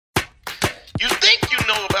You think you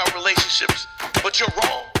know about relationships, but you're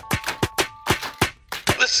wrong.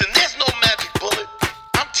 Listen, there's no magic bullet.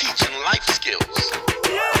 I'm teaching life skills.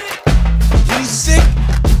 When you're sick,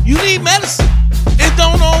 you need medicine. It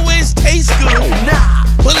don't always taste good. Nah,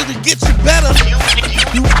 but it'll get you better.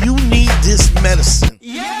 You need this medicine.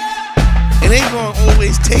 Yeah. It ain't gonna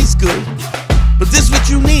always taste good, but this is what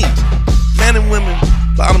you need. Men and women,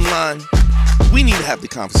 bottom line, we need to have the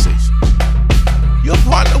conversation. Your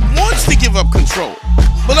partner wants to give up control,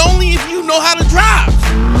 but only if you know how to drive.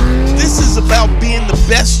 This is about being the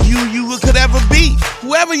best you could ever be,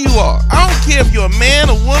 whoever you are. I don't care if you're a man,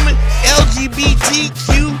 a woman,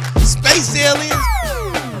 LGBTQ, space aliens.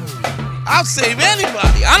 I'll save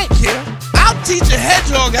anybody. I don't care. I'll teach a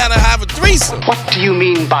hedgehog how to have a threesome. What do you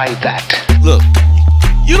mean by that? Look,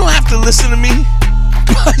 you don't have to listen to me,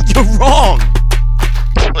 but you're wrong.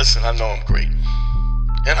 Listen, I know I'm great.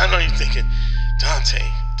 And I know you're thinking, Dante,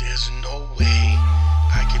 there's no way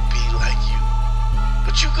I could be like you.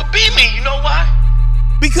 But you could be me, you know why?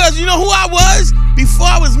 Because you know who I was? Before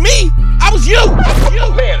I was me, I was you.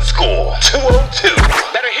 Man score 202.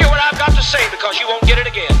 Better hear what I've got to say because you won't get it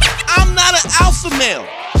again. I'm not an alpha male.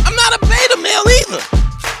 I'm not a beta male either.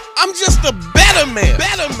 I'm just a better man.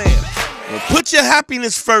 Well, put your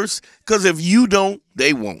happiness first, because if you don't,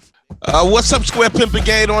 they won't. What's up, Square Pimp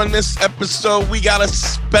Brigade? On this episode, we got a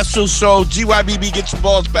special show. GYBB, get your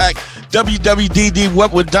balls back. WWDD,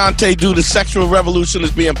 What Would Dante Do? The Sexual Revolution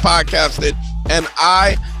is being podcasted, and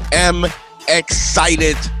I am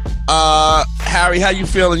excited. Harry, how you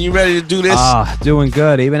feeling? You ready to do this? Doing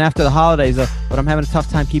good. Even after the holidays, but I'm having a tough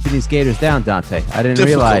time keeping these gators down, Dante. I didn't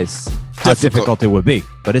realize how difficult it would be,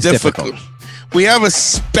 but it's difficult. We have a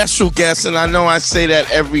special guest, and I know I say that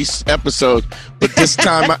every episode, but this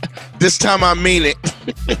time, I mean it.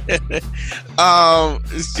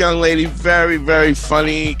 This young lady, very, very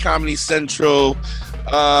funny. Comedy Central.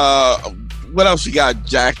 What else you got,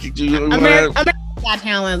 Jackie? America's Got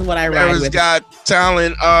Talent is what I ride America's with. Got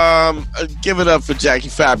Talent. Give it up for Jackie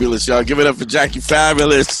Fabulous, y'all. Give it up for Jackie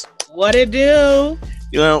Fabulous. What it do?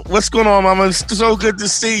 You know what's going on, Mama? It's so good to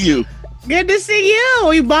see you. Good to see you.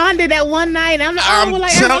 We bonded that one night. I'm like, will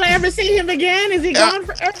I ever see him again? Is he gone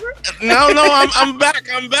forever? No, I'm back.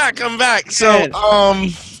 So,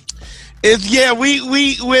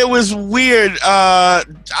 it was weird. I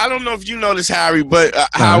don't know if you noticed, Harry, but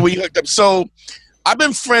how we hooked up. So, I've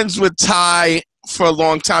been friends with Ty for a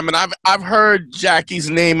long time, and I've heard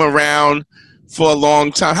Jackie's name around for a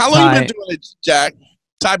long time. How long you been doing it, Jack?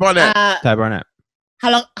 Ty Barnett. Ty Barnett.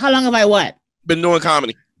 How long have I what? Been doing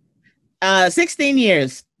comedy. 16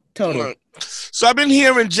 years total. So I've been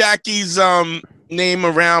hearing Jackie's name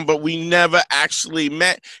around, but we never actually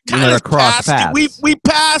met. Never crossed paths. We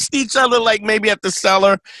passed each other, like maybe at the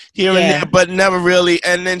cellar here and there, but never really.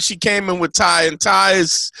 And then she came in with Ty, and Ty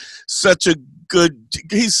is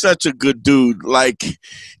he's such a good dude. Like,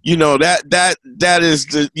 you know, that is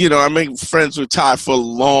the, you know, I've been friends with Ty for a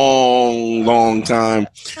long time.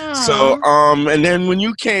 Aww. So and then when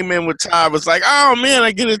you came in with Ty, I was like, oh man,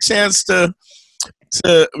 I get a chance to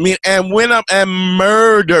meet, and went up and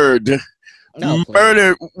murdered. We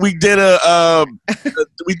did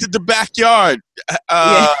we did the backyard.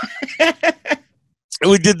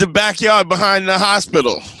 We did the backyard behind the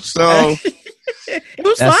hospital. So it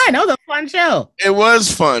was fun. That was a fun show. It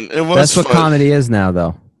was fun. That's what comedy is now,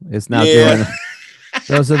 though. It's now doing.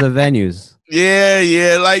 Those are the venues.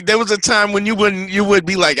 Yeah. Like there was a time when you would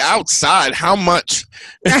be like outside. How much?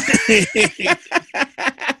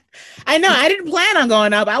 I know. I didn't plan on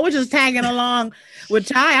going up. I was just tagging along with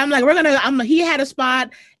Ty. I'm like, he had a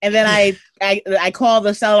spot, and then I called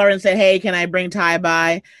the seller and said, hey, can I bring Ty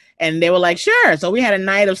by? And they were like, sure. So we had a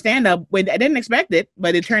night of stand-up. I didn't expect it,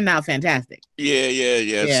 but it turned out fantastic. Yeah.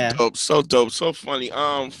 It's dope. So dope. So funny.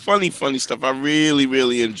 Funny stuff. I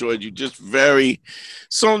really enjoyed you. Just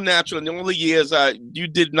so natural. In all the years, you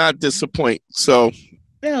did not disappoint. So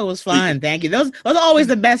it was fun. Thank you. Those are always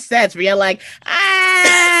the best sets where you're like,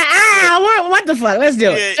 what the fuck? Let's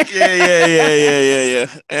do it. Yeah.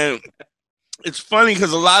 And it's funny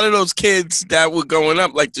because a lot of those kids that were going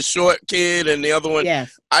up, like the short kid and the other one,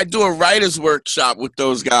 I do a writer's workshop with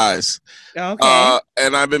those guys. Okay.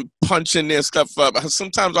 And I've been punching their stuff up.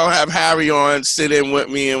 Sometimes I'll have Harry on, sit in with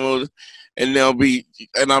me, and I'll be,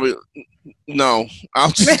 no,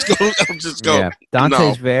 I'll just go. Yeah.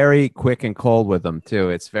 Dante's very quick and cold with them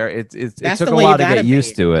too. It took a while to get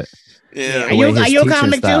used to it. Yeah. Are you a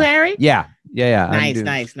comic too, Harry? Yeah.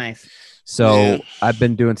 Nice. So I've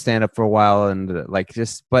been doing stand up for a while, and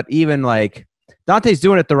but even like Dante's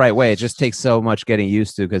doing it the right way. It just takes so much getting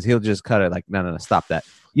used to, because he'll just cut it like, no, stop that.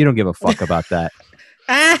 You don't give a fuck about that.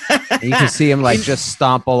 And you can see him like just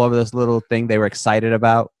stomp all over this little thing they were excited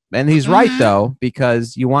about. And he's right though,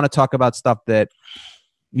 because you want to talk about stuff that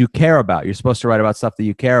you care about. You're supposed to write about stuff that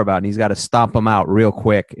you care about, and he's got to stomp them out real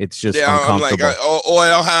quick. It's just uncomfortable. I'm like, or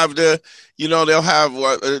they'll have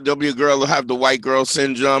there'll be a girl who'll have the white girl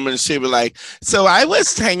syndrome, and she'll be like, so I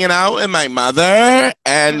was hanging out with my mother,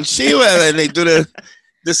 and she was, and they do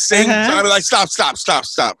the sing. So I'll be like, stop.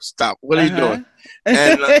 What are you doing?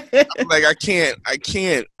 And I'm like, I can't.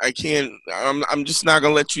 I'm just not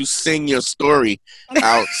gonna let you sing your story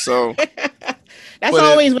out. So. That's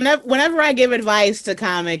always whenever I give advice to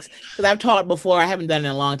comics, because I've taught before, I haven't done it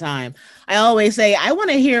in a long time. I always say, I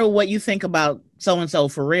want to hear what you think about so and so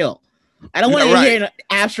for real. I don't want to hear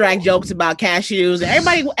abstract jokes about cashews. And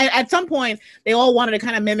everybody, at some point, they all wanted to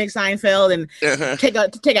kind of mimic Seinfeld and take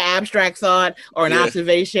an abstract thought or an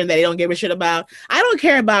observation that they don't give a shit about. I don't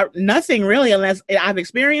care about nothing really unless I've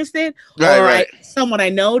experienced it or someone I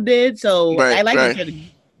know did. So I like to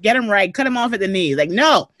get them right, cut them off at the knees. Like,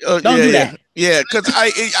 no, don't do that. Yeah, because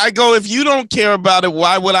I go, if you don't care about it,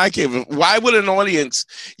 why would I care? Why would an audience?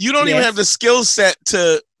 You don't even have the skill set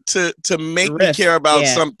to make me care about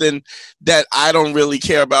something that I don't really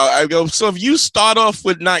care about. I go, so if you start off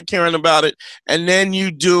with not caring about it and then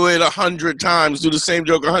you do it 100 times, do the same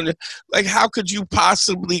joke 100, like how could you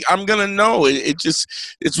possibly? I'm gonna know it.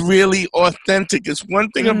 It's really authentic. It's one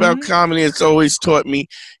thing about comedy. It's always taught me,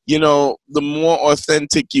 the more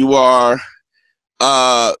authentic you are,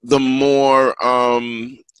 the more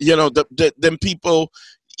then people.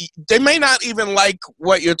 They may not even like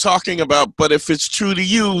what you're talking about, but if it's true to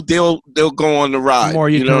you, they'll go on the ride. The more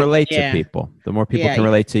you can relate to people, the more people can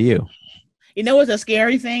relate to you. You know what's a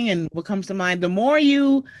scary thing, and what comes to mind? The more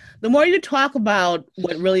you talk about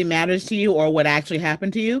what really matters to you or what actually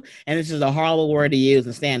happened to you, and this is a horrible word to use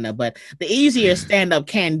in stand-up, but the easier stand-up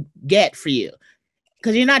can get for you.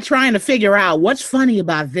 Because you're not trying to figure out what's funny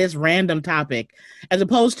about this random topic, as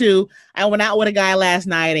opposed to I went out with a guy last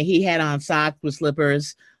night and he had on socks with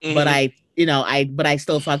slippers, but I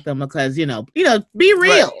still fucked them because be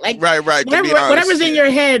real, whatever's in your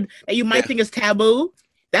head that you might think is taboo.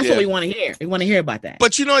 That's what we want to hear. We want to hear about that.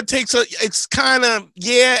 But it's kind of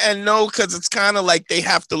and no, because it's kind of like they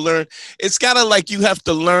have to learn. It's kind of like you have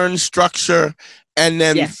to learn structure and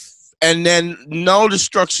then know the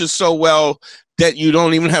structure so well that you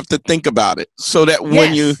don't even have to think about it, so that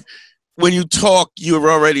when you talk, you're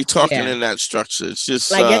already talking in that structure. It's just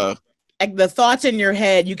like the thoughts in your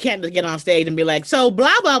head. You can't just get on stage and be like, so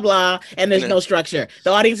blah blah blah, and there's no structure. The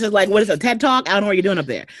audience is like, what is a TED talk? I don't know what you're doing up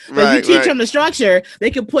there. But if you teach them the structure, they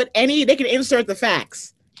can insert the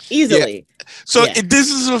facts easily. So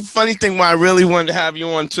this is a funny thing why I really wanted to have you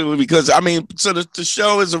on too, because the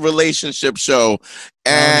show is a relationship show,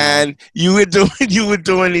 and you were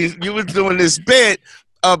doing this bit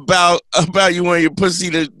about you want your pussy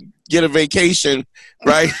to get a vacation,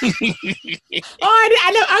 right? I'm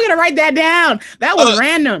gonna write that down. That was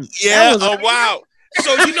random. Yeah. Wow.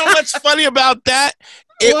 So you know what's funny about that?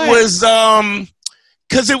 It was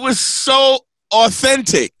because it was so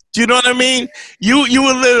authentic. Do you know what I mean? You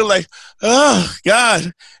were literally like, oh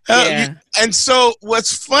God. And so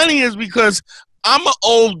what's funny is because I'm an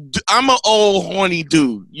old horny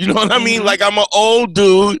dude. You know what I mean? Like I'm an old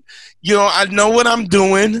dude. I know what I'm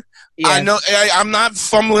doing. Yes. I know I'm not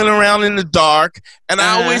fumbling around in the dark. And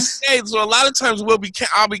I always say, so a lot of times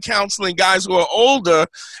I'll be counseling guys who are older,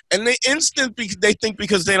 and they think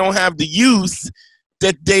because they don't have the youth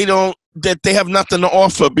that they have nothing to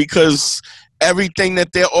offer, because everything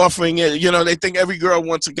that they're offering, they think every girl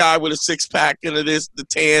wants a guy with a six-pack and it is the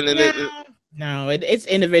tan and No, it's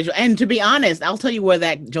individual. And to be honest, I'll tell you where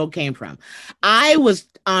that joke came from. I was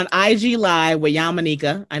on IG Live with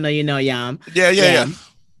Yamanika. I know you know Yam. Yeah.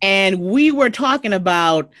 And we were talking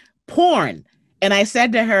about porn. And I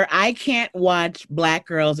said to her, I can't watch black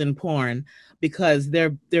girls in porn because their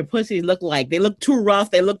pussies they look too rough,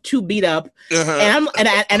 they look too beat up. And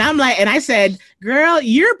I said, girl,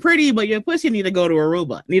 you're pretty, but your pussy need to go to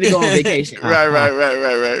Aruba, need to go on vacation.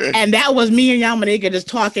 Right. And that was me and Yamanika just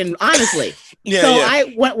talking honestly.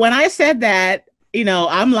 When I said that,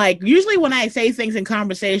 I'm like, usually when I say things in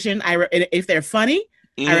conversation, if they're funny,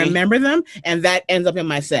 I remember them, and that ends up in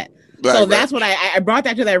my set. So that's what I brought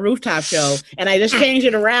that to that rooftop show, and I just changed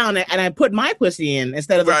it around and I put my pussy in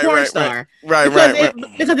instead of the porn star.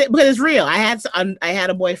 Because it's real. I had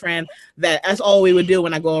a boyfriend that's all we would do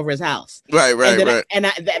when I go over his house. And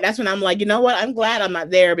that's when I'm like, you know what? I'm glad I'm not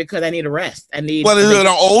there because I need a rest. I need. What is it? An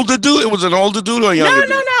older dude? It was an older dude or a younger?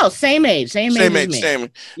 No. Same age. Same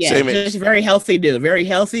age. Just very healthy dude. Very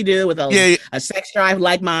healthy dude with a sex drive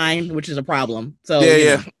like mine, which is a problem. So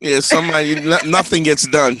somebody nothing gets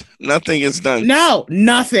done. Nothing gets done. No,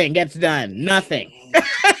 nothing gets done. Nothing.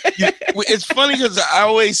 It's funny because I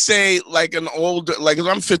always say like an older, like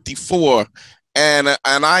I'm 54, and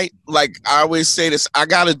I always say this. I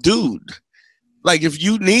got a dude. Like if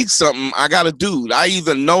you need something, I got a dude. I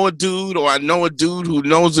either know a dude or I know a dude who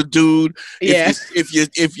knows a dude. Yeah.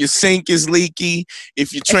 If your sink is leaky,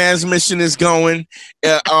 if your transmission is going,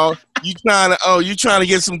 you trying to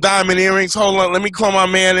get some diamond earrings. Hold on, let me call my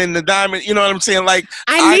man in the diamond. You know what I'm saying? Like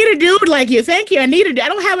I need a dude like you. Thank you. I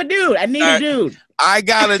don't have a dude. I need a dude.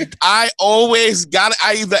 I always got it.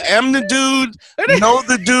 I either am the dude, know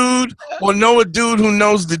the dude, or know a dude who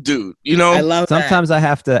knows the dude. You know? I love Sometimes I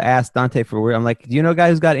have to ask Dante for where I'm like, do you know a guy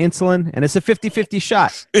who's got insulin? And it's a 50-50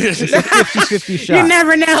 shot. It's a 50-50 shot. You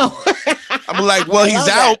never know. I'm like, well, he's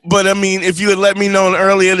out, but I mean, if you had let me know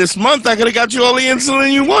earlier this month, I could have got you all the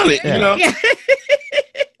insulin you wanted. Yeah. You know? Yeah.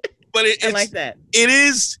 But I like that. It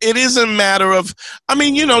is a matter of, I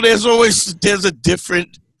mean, you know, there's a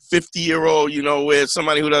different 50-year-old, you know, where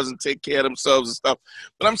somebody who doesn't take care of themselves and stuff.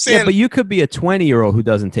 But I'm saying, but you could be a 20-year-old who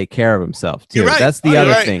doesn't take care of himself too. You're right. That's the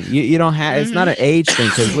other thing. You don't have. It's not an age thing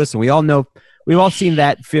because listen, we all know, we've all seen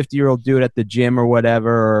that 50-year-old dude at the gym or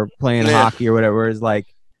whatever, or playing hockey or whatever. Is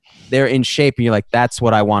like they're in shape, and you're like, that's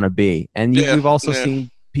what I want to be. And we've also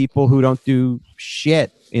seen people who don't do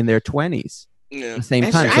shit in their 20s at the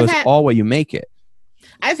same time. So it's all what you make it.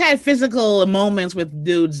 I've had physical moments with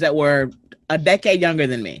dudes that were a decade younger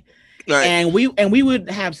than me. Right. And we would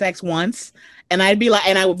have sex once, and I'd be like,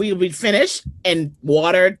 we would finish and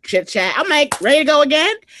water, chit chat. I'm like, ready to go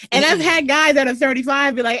again. And I've had guys that are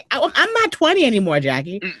 35 be like, I'm not 20 anymore,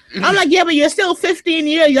 Jackie. I'm like, yeah, but you're still 15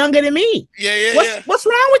 years younger than me. What's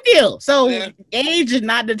wrong with you? So age does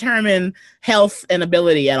not determine health and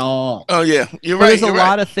ability at all. Oh yeah, you're right. There's a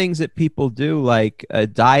lot of things that people do, like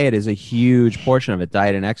diet is a huge portion of it.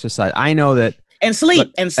 Diet and exercise. I know that. And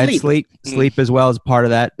sleep. Sleep as well as part of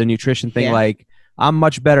that. The nutrition thing. Yeah. Like I'm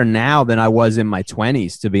much better now than I was in my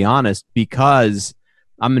 20s, to be honest, because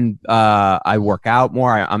I work out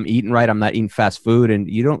more. I'm eating right. I'm not eating fast food. And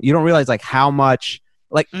you don't realize like how much,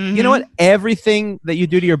 like, you know what? Everything that you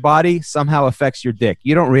do to your body somehow affects your dick.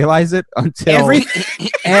 You don't realize it until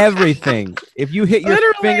everything. If you hit your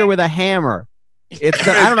finger with a hammer, I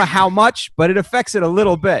don't know how much, but it affects it a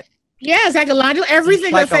little bit. Yeah, psychologically,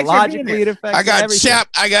 everything affects your penis. I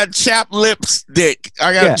got chapped lips, dick.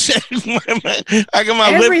 I got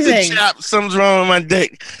my lips chapped. Something's wrong with my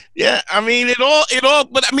dick. Yeah, I mean it all.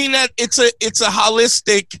 But I mean that it's a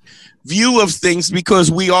holistic view of things because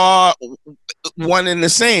we are one and the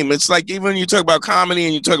same. It's like even when you talk about comedy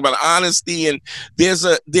and you talk about honesty, and there's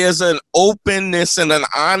an openness and an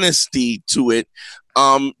honesty to it.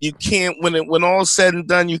 You can't when all's said and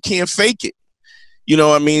done, you can't fake it. You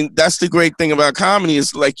know, I mean, that's the great thing about comedy.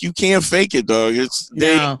 Is like you can't fake it, dog.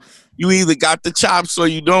 You either got the chops or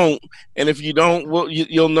you don't, and if you don't, well,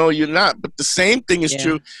 you'll know you're not. But the same thing is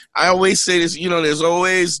true. I always say this. You know, there's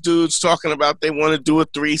always dudes talking about they want to do a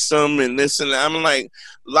threesome and this and that. I'm like,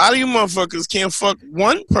 a lot of you motherfuckers can't fuck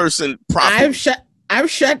one person properly.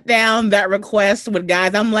 I've shut down that request with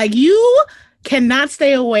guys. I'm like, you cannot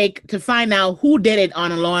stay awake to find out who did it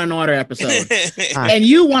on a Law and Order episode, and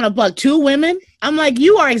you want to fuck two women. I'm like,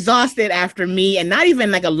 you are exhausted after me, and not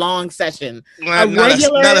even like a long session. Not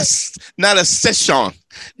a session.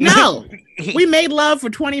 No, we made love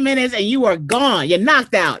for 20 minutes, and you are gone. You're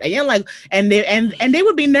knocked out, and you're like, and they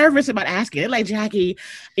would be nervous about asking. They're like, Jackie,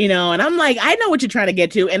 you know, and I'm like, I know what you're trying to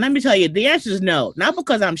get to, and let me tell you, the answer is no, not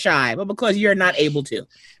because I'm shy, but because you're not able to.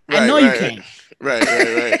 I know you can't.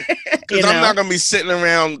 Right. Because I'm not gonna be sitting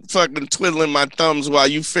around fucking twiddling my thumbs while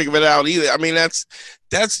you figure it out either. I mean, that's.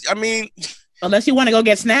 I mean. Unless you want to go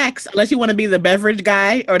get snacks, unless you want to be the beverage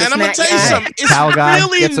guy or the snack guy. And I'm going to tell you something. It's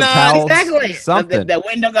really not. Exactly. Something. The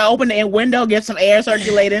window guy, open the window, get some air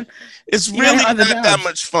circulating. It's really not that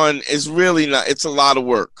much fun. It's really not. It's a lot of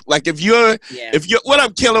work. Like if you're, what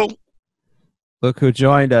up, Kilo? Look who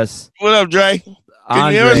joined us. What up, Dre?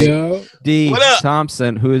 Andre D.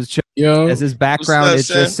 Thompson, who is as his background, it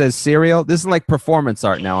just says cereal. This is like performance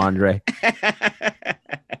art now, Andre.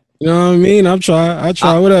 You know what I mean? I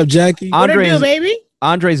try. What up, Jackie? What do, baby?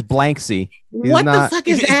 Andre's Blanksy. What the fuck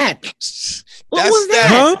is that? What was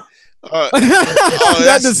that? Huh? He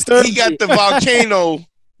got the volcano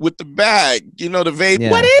with the bag. You know the vape.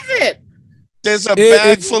 Yeah. What is it? There's a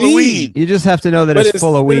bag full of weed. You just have to know that it's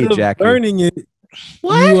full of weed, Jackie. Burning it.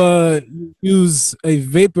 What? You use a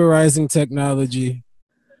vaporizing technology.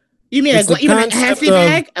 You mean a hefty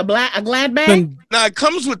bag? A glad bag? Nah, it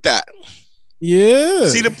comes with that. Yeah.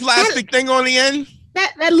 See the plastic thing on the end?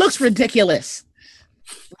 That looks ridiculous.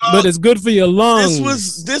 But it's good for your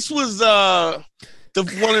lungs. This was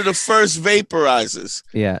one of the first vaporizers.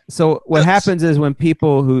 Yeah. So what happens is when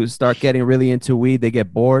people who start getting really into weed, they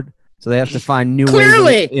get bored. So they have to find new ways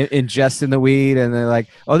of ingesting the weed, and they're like,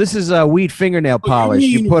 "Oh, this is a weed fingernail polish.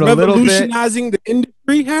 You put a little bit, revolutionizing the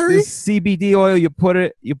industry, Harry. This CBD oil. You put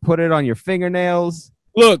it on your fingernails.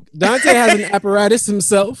 Look, Dante has an apparatus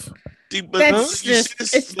himself. That's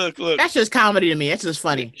just comedy to me. That's just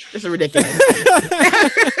funny. This is ridiculous.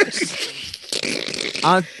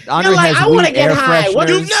 Andre has I want to get high. But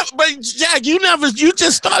Jack, you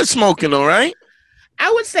just started smoking, all right? I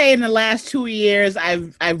would say in the last 2 years,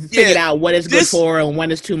 I've figured out what it's good for and when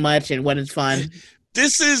it's too much and when it's fun.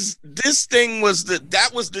 This thing was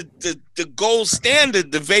the gold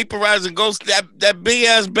standard, the vaporizing gold, that big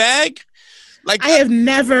ass bag. Like I have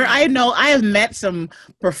met some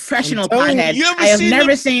professional potheads. I have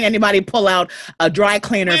never seen anybody pull out a dry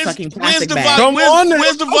cleaner fucking plastic bag.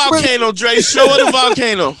 Where's the volcano, Dre? Show her the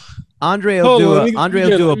volcano. Andre will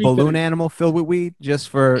do a balloon animal filled with weed just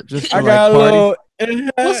for like party.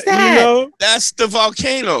 What's that? That's the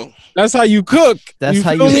volcano. That's how you cook. That's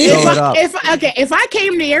how you fill it up. If I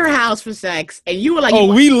came to your house for sex and you were like,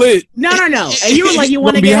 we lit. No. And you were like, you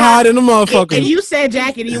want to get high in the motherfucker. And you said,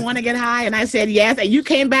 Jackie, do you want to get high? And I said, yes. And you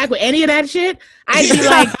came back with any of that shit,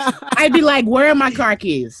 I'd be like, where are my car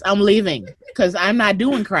keys? I'm leaving because I'm not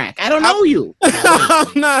doing crack. I don't know you.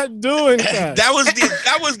 I'm not doing crack. That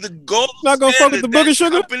was the goal. Not gonna fuck with the booger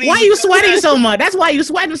sugar. Why are you sweating so much? That's why you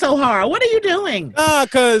sweating so hard. What are you doing?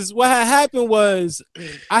 Because what had happened was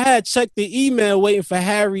I had checked the email waiting for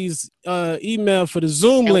Harry's email for the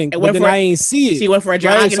Zoom link, but then I ain't see it. So you went for a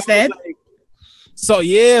jog instead? So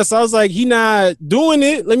I was like, he not doing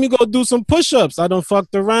it. Let me go do some push-ups. I done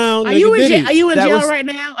fucked around. Are you in jail right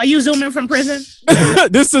now? Are you zooming from prison?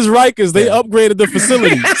 This is Rikers. They upgraded the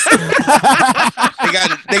facilities.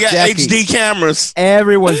 they got Jackie, HD cameras.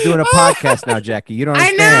 Everyone's doing a podcast now, Jackie. You don't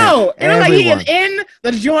understand. I know. He is in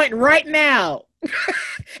the joint right now.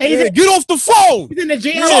 Get off the phone. He's in the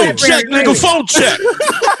jail. Phone check, nigga. Phone check.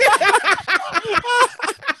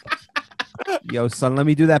 Yo, son, let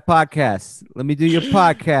me do that podcast. Let me do your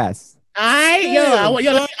podcast. I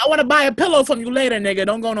want to buy a pillow from you later, nigga.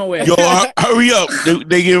 Don't go nowhere. Yo, hurry up.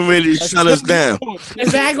 They getting ready to shut us down.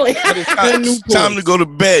 Exactly. Time to go to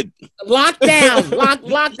bed. Lock down.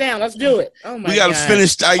 Let's do it. Oh my God. We got to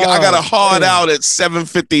finish. I got a hard out at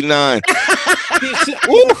 7:59.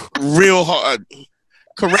 Real hard.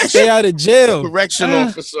 Stay out of jail. Correction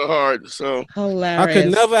officer hard. So hilarious. I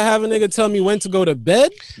could never have a nigga tell me when to go to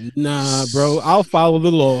bed. Nah, bro. I'll follow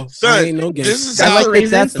the law. Son, ain't no game.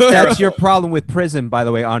 That's your problem with prison, by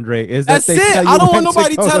the way, Andre. Is that that's it. I don't want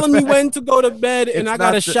nobody telling me when to go to bed, and I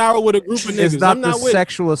got to shower with a group of niggas. It's not the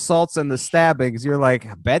sexual assaults and the stabbings. You're like,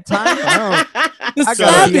 bedtime? I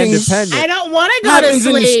gotta be independent. I don't want to go to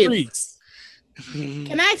sleep.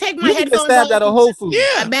 Can I take my headphones off? Stabbed at a Whole Foods.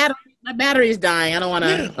 Yeah. My battery's dying. I don't want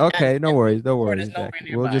to. Okay, no worries.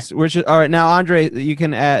 We're just all right now, Andre. You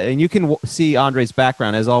can add, and you can see Andre's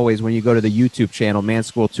background as always when you go to the YouTube channel, Man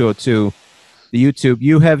School 202. The YouTube,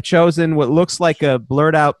 you have chosen what looks like a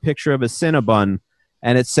blurred out picture of a Cinnabon,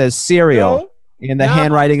 and it says cereal in the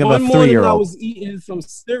handwriting of a 3-year-old. I was eating some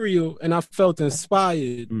cereal, and I felt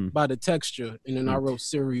inspired by the texture, and then I wrote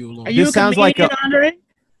cereal on. Are you a comedian, Andre?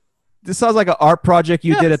 This sounds like an art project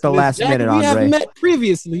you did at the last minute, Andre. We have met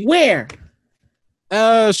previously. Where?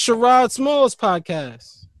 Sherrod Small's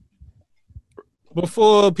podcast.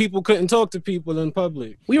 Before people couldn't talk to people in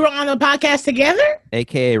public. We were on the podcast together?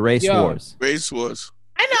 AKA Race Wars. Race Wars.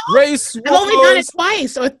 I know. Race Wars. I've only done it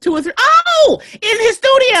twice or 2 or 3. Oh! In his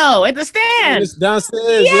studio at the stand. It's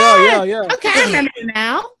downstairs. Yeah. Yeah. Okay, I remember it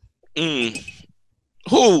now.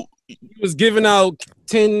 Who? He was giving out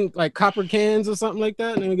 10 like copper cans or something like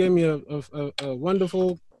that, and he gave me a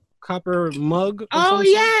wonderful copper mug. Oh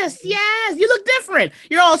yes. You look different.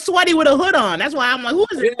 You're all sweaty with a hood on. That's why I'm like, who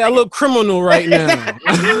is it? Yeah, I look criminal right now.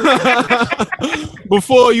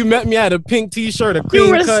 Before you met me, I had a pink T-shirt, a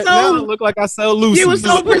clean cut. Now I look like I sell loose. You were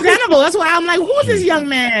so presentable. That's why I'm like, who's this young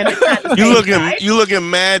man? You looking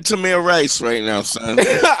mad Tamir Rice right now, son.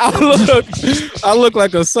 I look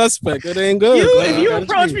like a suspect. It ain't good. If you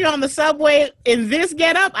approach me on the subway in this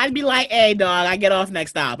getup, I'd be like, hey dog, I get off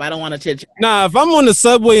next stop. I don't want to chit chat. Nah, if I'm on the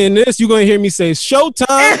subway in in this, you're gonna hear me say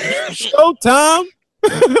Showtime, Showtime.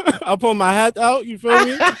 I'll pull my hat out, you feel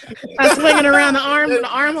me? I'm swinging around the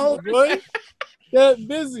armhole. Get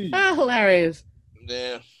busy. Oh, hilarious.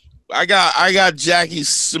 Yeah. I got Jackie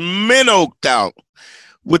smoked out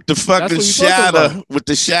with the fucking shatter. With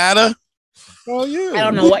the shatter. Oh yeah. I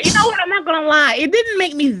don't know what. You know what? I'm not gonna lie. It didn't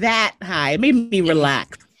make me that high. It made me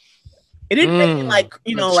relaxed. It didn't make me like,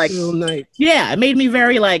 you know, like yeah. It made me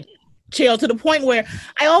very like chill to the point where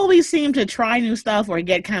I always seem to try new stuff or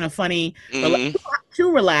get kind of funny or like,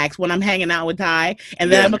 too relaxed when I'm hanging out with Ty,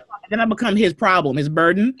 and then I become his problem, his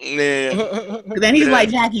burden. Yeah. Then he's like,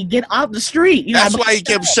 Jackie, get off the street. You That's know, why he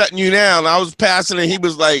kept shutting you down. I was passing and he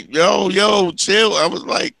was like, yo, chill. I was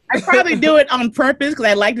like, I probably do it on purpose because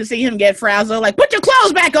I like to see him get frazzled. Like, put your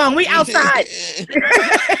clothes back on. We outside.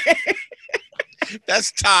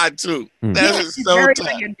 That's Todd too. That is so very Todd.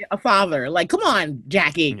 like a father. Like, come on,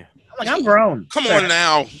 Jackie. I'm like, I'm grown. Come on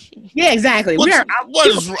now. Yeah, exactly. What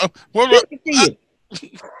is wrong? Put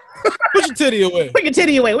your titty away. Put your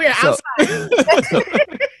titty away. We are outside.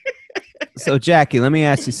 So Jackie, let me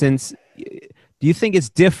ask you, since do you think it's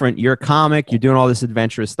different? You're a comic, you're doing all this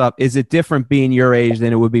adventurous stuff. Is it different being your age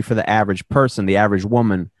than it would be for the average person, the average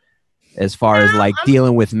woman, as far as like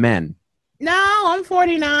dealing with men? No, I'm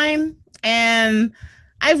 49, and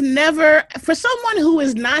I've never, for someone who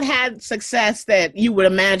has not had success that you would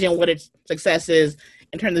imagine what its success is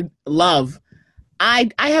in terms of love,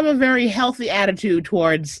 I have a very healthy attitude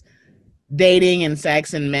towards dating and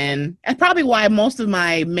sex and men. That's probably why most of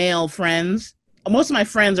my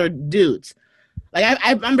friends are dudes. Like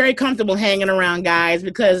I'm very comfortable hanging around guys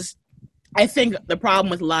because I think the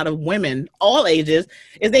problem with a lot of women, all ages,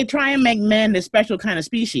 is they try and make men this special kind of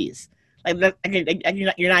species. Like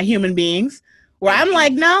you're not human beings. Where I'm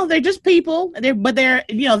like, no, they're just people. They're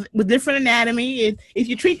you know, with different anatomy. If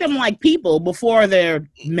you treat them like people before they're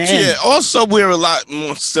men. Yeah. Also, we're a lot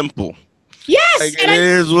more simple. Yes, like, it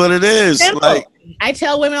is what it is. Simple. Like I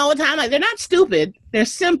tell women all the time, like they're not stupid. They're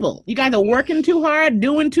simple. You guys are working too hard,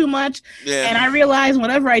 doing too much. Yeah. And I realize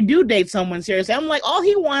whenever I do date someone seriously, I'm like, all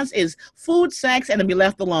he wants is food, sex, and to be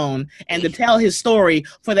left alone, and to tell his story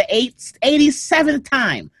for the 87th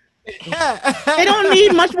time. They don't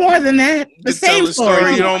need much more than that. The same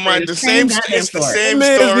story. You don't mind the same story. It's the same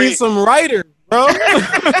story. Need some writer, bro.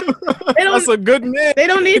 That's a good man. They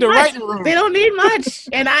don't need much. They don't need much.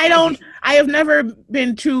 And I have never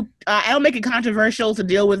been too. I don't make it controversial to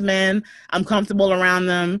deal with men. I'm comfortable around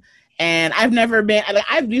them. And I've never been,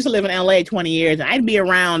 I used to live in LA 20 years, and I'd be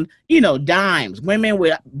around, you know, dimes, women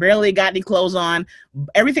with barely got any clothes on.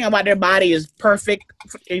 Everything about their body is perfect,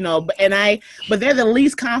 you know, but they're the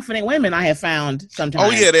least confident women I have found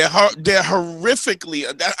sometimes. Oh yeah, they're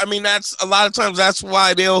horrifically, I mean, that's a lot of times that's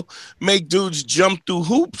why they'll make dudes jump through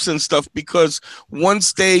hoops and stuff, because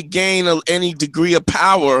once they gain any degree of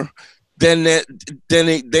power, then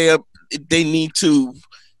they need to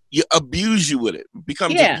abuse you with it.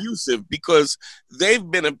 Becomes abusive because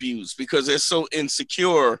they've been abused because they're so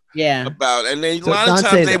insecure about it. And then so a lot of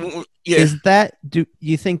times is that, do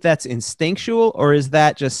you think that's instinctual, or is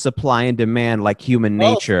that just supply and demand like human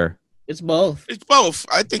nature? It's both. It's both.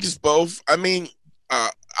 I think it's both. I mean,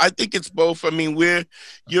 I think it's both. I mean,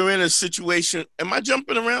 you're in a situation. Am I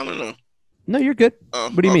jumping around or no? No, you're good.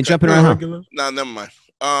 What do you mean jumping around? No, never mind.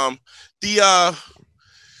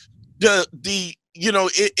 You know,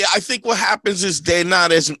 I think what happens is they're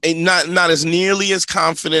not as nearly as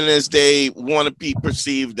confident as they want to be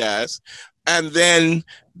perceived as, and then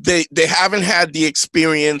they haven't had the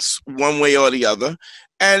experience one way or the other,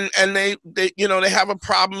 and they you know, they have a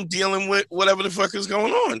problem dealing with whatever the fuck is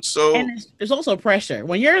going on. So and there's also pressure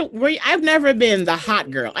when I've never been the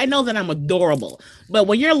hot girl. I know that I'm adorable, but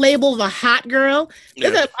when you're labeled the hot girl,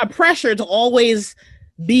 there's a pressure to always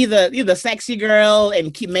be the sexy girl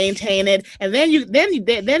and keep maintain it, and then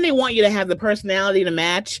they want you to have the personality to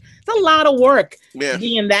match. It's a lot of work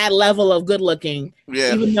being that level of good looking.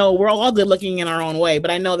 Yeah. Even though we're all good looking in our own way,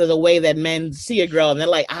 but I know there's a way that men see a girl and they're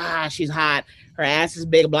like, she's hot, her ass is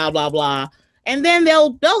big, blah blah blah, and then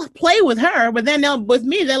they'll play with her, but then with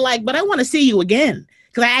me they're like, but I want to see you again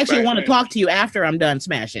because I actually want to talk to you after I'm done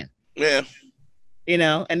smashing. Yeah, you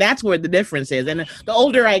know, and that's where the difference is. And the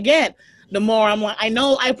older I get, the more I'm like, I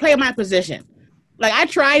know I play my position. Like I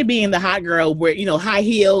tried being the hot girl where, you know, high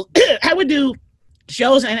heels. I would do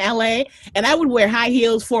shows in LA and I would wear high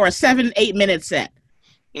heels for a 7-8 minute set.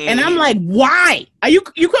 And I'm like, why?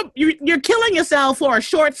 You're killing yourself for a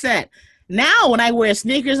short set. Now when I wear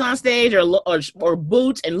sneakers on stage or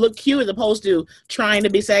boots and look cute as opposed to trying to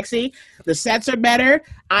be sexy, the sets are better.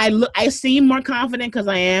 I seem more confident because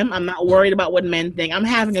I'm not worried about what men think. I'm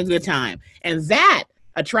having a good time. And that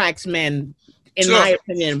attracts men, in my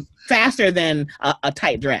opinion, faster than a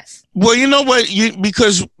tight dress. Well, you know what?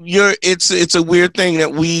 Because it's a weird thing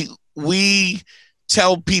that we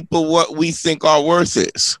tell people what we think our worth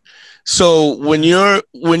is. So when you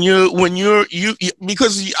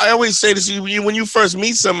because I always say this, when you first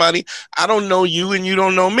meet somebody, I don't know you and you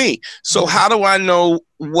don't know me. So how do I know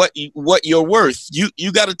what you're worth?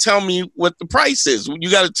 You got to tell me what the price is. You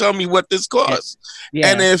got to tell me what this costs.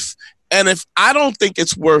 Yeah. And if I don't think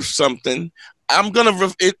it's worth something, I'm gonna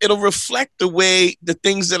it'll reflect the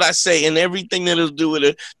things that I say, and everything that it'll do with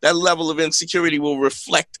it. That level of insecurity will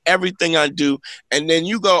reflect everything I do, and then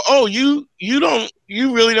you go, oh, you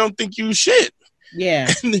really don't think you shit. Yeah.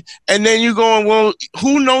 And then you going, well,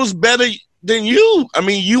 who knows better than you? I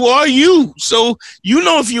mean, you are you, so you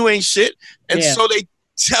know if you ain't shit, and so they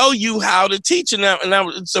tell you how to teach. And now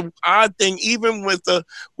it's an odd thing, even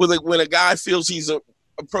when a guy feels he's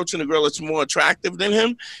approaching a girl that's more attractive than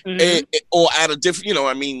him, or at a different, a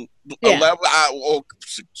level, or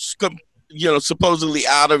supposedly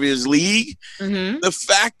out of his league. The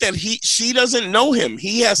fact that she doesn't know him,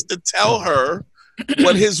 he has to tell her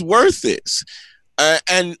what his worth is,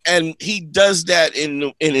 and he does that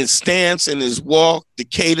in his stance, in his walk, the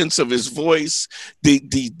cadence of his voice,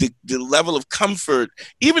 the level of comfort,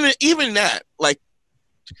 even that, like,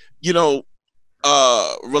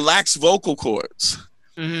 relaxed vocal cords.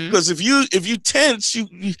 Because if you tense,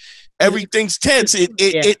 everything's tense.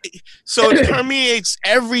 So it permeates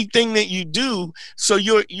everything that you do. So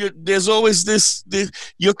there's always this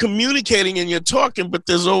you're communicating and you're talking, but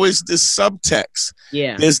there's always this subtext.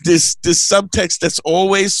 Yeah. There's this subtext that's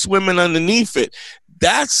always swimming underneath it.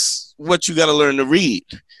 That's what you got to learn to read.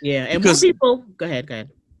 Yeah, and more people. Go ahead.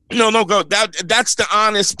 No, go. That's the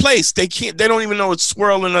honest place. They don't even know it's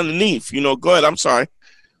swirling underneath. Go ahead. I'm sorry.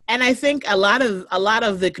 And I think a lot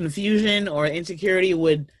of the confusion or insecurity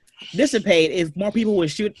would dissipate if more people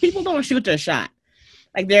would shoot. People don't shoot their shot.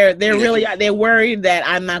 Like they're worried that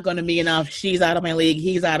I'm not going to be enough. She's out of my league.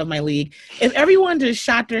 He's out of my league. If everyone just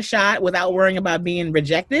shot their shot without worrying about being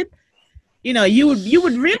rejected, you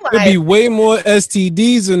would realize there'd be way more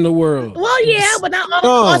STDs in the world. Well, yeah, but not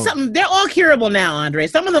all something. They're all curable now, Andre.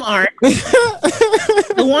 Some of them aren't.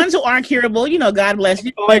 The ones who aren't curable, God bless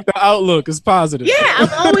you. I like the outlook is positive. Yeah,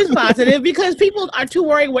 I'm always positive because people are too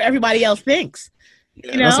worried what everybody else thinks.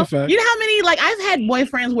 That's a fact. You know how many, I've had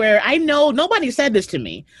boyfriends where I know nobody said this to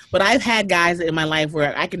me, but I've had guys in my life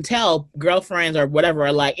where I can tell girlfriends or whatever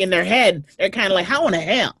are in their head, they're kind of like, how in the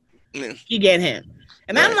hell you get him?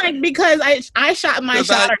 And I'm like, because I shot my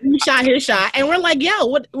shot or you shot his shot, and we're like,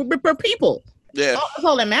 yo, we're people. Yeah, that's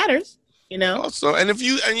all that matters. Also, and if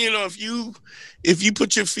you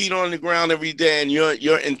put your feet on the ground every day and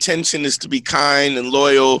your intention is to be kind and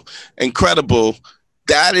loyal and credible,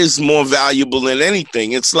 that is more valuable than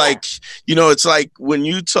anything. It's like, it's like when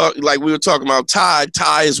you talk, like we were talking about Ty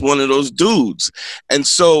is one of those dudes. And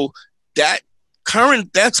so that's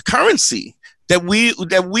currency that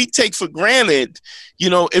we take for granted.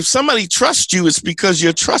 If somebody trusts you, it's because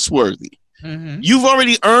you're trustworthy. You've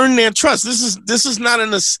already earned their trust. This is not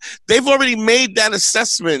they've already made that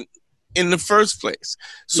assessment in the first place.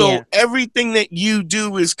 So everything that you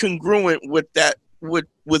do is congruent with that, with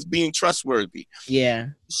being trustworthy. Yeah.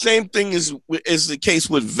 Same thing is the case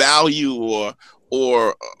with value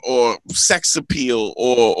or sex appeal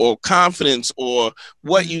or confidence or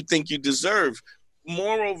what you think you deserve.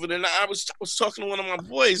 Moreover, than I was talking to one of my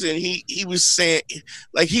boys, and he was saying,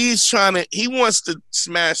 like, he wants to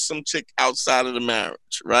smash some chick outside of the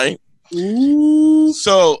marriage, right? Ooh.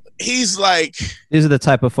 So he's like, these are the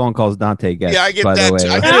type of phone calls Dante gets. Yeah, I get by that. The way.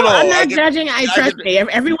 I get it all. I'm not judging. Trust me.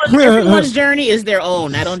 Everyone's journey is their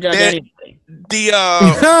own. I don't judge anything.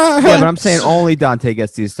 Yeah, but I'm saying only Dante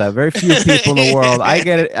gets these stuff. Very few people in the world. I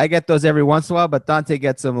get it. I get those every once in a while, but Dante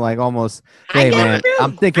gets them like almost. Hey man,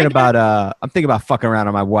 I'm thinking about fucking around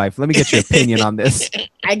on my wife. Let me get your opinion on this.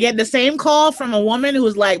 I get the same call from a woman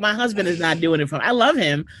who's like, my husband is not doing it for me. I love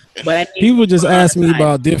him, but people just ask me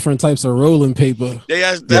about different types of rolling paper.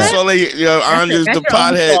 That's all they. Andre's the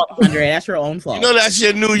pothead. Andre, that's your own fault. That's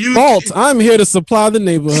your new fault. I'm here to supply the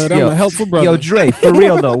neighborhood. I'm a helpful brother. Yo, Dre, for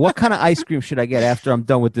real though, what kind of ice cream should I get after I'm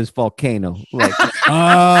done with this volcano? Like, the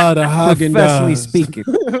Haagen-Dazs. Professionally speaking,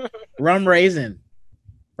 rum raisin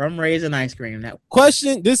ice cream.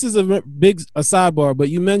 Question: this is a sidebar, but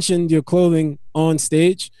you mentioned your clothing on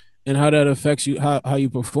stage and how that affects you, how you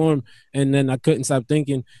perform, and then I couldn't stop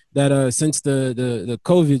thinking that since the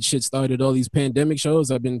COVID shit started, all these pandemic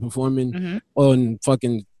shows, I've been performing on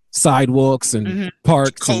fucking sidewalks and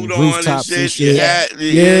parks and rooftops and shit.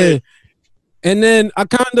 Yeah. And then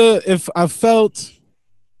I felt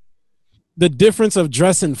the difference of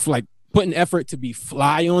dressing, like putting effort to be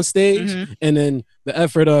fly on stage, and then the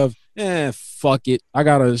effort of, fuck it, I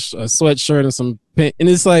got a sweatshirt and some pants, and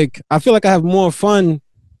it's like I feel like I have more fun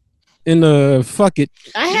in the fuck it.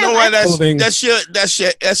 You know why?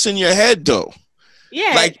 That's in your head though.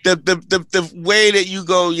 Yeah. Like the way that you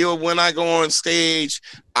go, when I go on stage,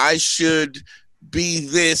 I should be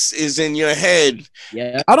this is in your head.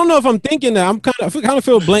 Yeah. I don't know if I'm thinking that. I kind of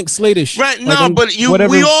feel blank slatish. Right. Like No, but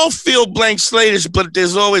we all feel blank slatish, but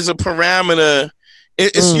there's always a parameter.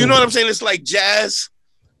 It's you know what I'm saying? It's like jazz.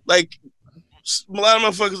 Like a lot of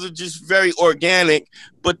motherfuckers are just very organic,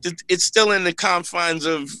 but it's still in the confines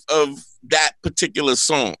of that particular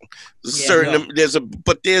song.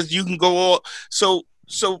 You can go all so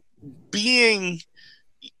being,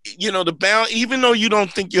 even though you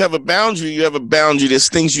don't think you have a boundary, There's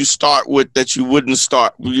things you start with that you wouldn't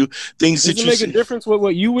start. Does it make a difference with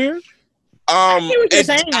what you wear? I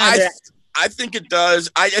think it does.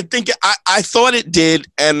 I thought it did,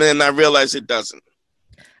 and then I realized it doesn't.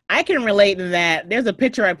 I can relate to that. There's a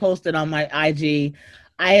picture I posted on my IG.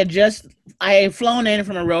 I had flown in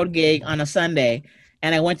from a road gig on a Sunday,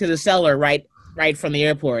 and I went to the cellar right from the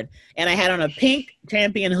airport, and I had on a pink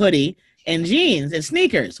Champion hoodie and jeans and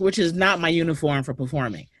sneakers, which is not my uniform for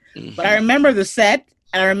performing. But I remember the set,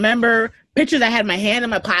 and I remember pictures. I had my hand in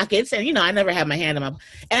my pockets, and I never had my hand in my.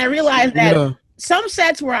 And I realized that some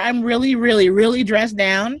sets where I'm really, really, really dressed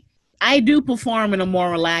down, I do perform in a more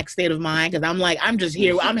relaxed state of mind because I'm like, I'm just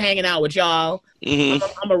here. I'm hanging out with y'all. I'm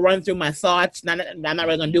gonna run through my thoughts. I'm not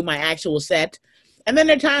really gonna do my actual set. And then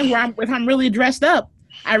there are times where if I'm really dressed up,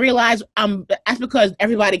 I realize that's because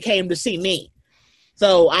everybody came to see me.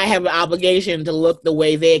 So I have an obligation to look the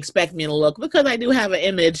way they expect me to look because I do have an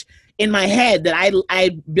image in my head that I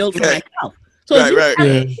built for myself. So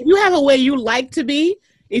if you have a way you like to be,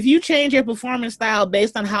 if you change your performance style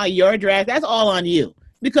based on how you're dressed, that's all on you.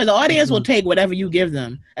 Because the audience will take whatever you give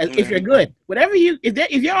them. If you're good,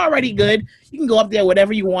 if you're already good, you can go up there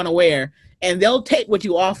whatever you want to wear, and they'll take what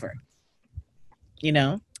you offer.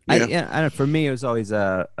 For me, it was always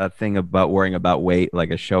a thing about worrying about weight,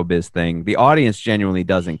 like a showbiz thing. The audience genuinely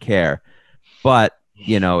doesn't care, but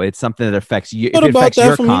it's something that affects you. It affects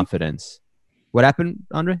your confidence. What happened,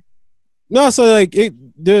 Andre? No, so like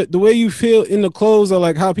the way you feel in the clothes, or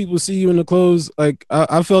like how people see you in the clothes. Like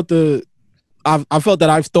I felt that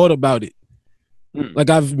I've thought about it.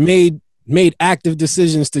 Like I've made active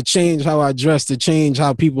decisions to change how I dress, to change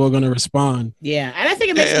how people are going to respond. Yeah, and I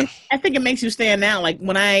think it makes you stand out. Like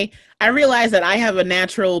when I realized that I have a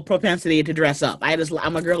natural propensity to dress up.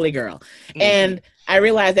 I'm a girly girl, and I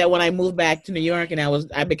realized that when I moved back to New York and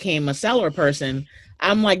I became a cellar person.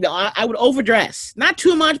 I'm like I would overdress, not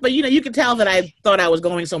too much, but you can tell that I thought I was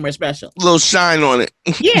going somewhere special. A little shine on it.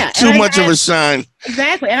 Yeah, too much of a shine.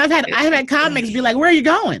 Exactly, and I've had comics be like, "Where are you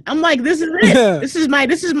going?" I'm like, "This is it. Yeah. This is my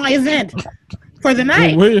event for the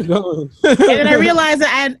night." Where you going? And then I realized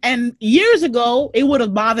that, and years ago, it would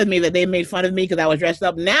have bothered me that they made fun of me because I was dressed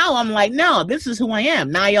up. Now I'm like, no, this is who I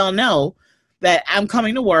am. Now y'all know that I'm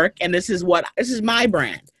coming to work, and this is my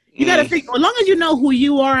brand. You got to think, as long as you know who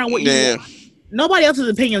you are and what you want. Nobody else's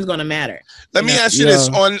opinion is going to matter. Let me ask you this: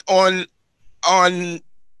 on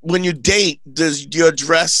when you date, does your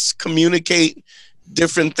dress communicate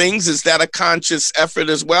different things? Is that a conscious effort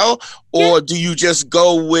as well, or do you just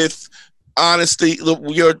go with honesty,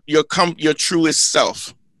 your truest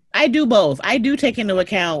self? I do both. I do take into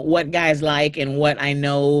account what guys like and what I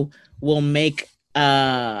know will make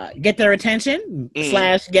get their attention /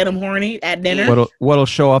 get them horny at dinner. What'll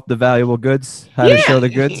show up the valuable goods? How to show the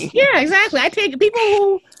goods? Yeah, exactly. I take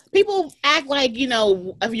people act like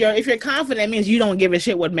if you're confident, it means you don't give a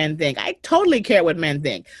shit what men think. I totally care what men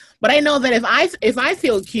think, but I know that if I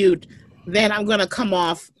feel cute, then I'm gonna come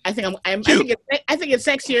off. I think it's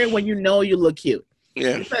sexier when you look cute.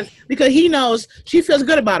 Yeah, because he knows she feels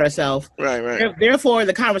good about herself. Right. Therefore,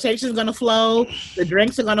 the conversation is going to flow. The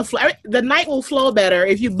drinks are going to flow. The night will flow better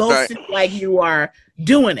if you both feel like you are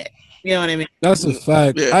doing it. You know what I mean? That's a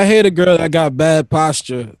fact. Yeah. I hate a girl that got bad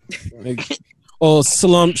posture, like all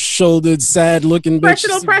slumped, shouldered, sad looking.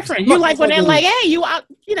 Personal preference. You like when they're like, "Hey, you out?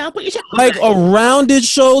 Put your shoulders like a rounded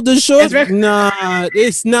shoulder short." Nah,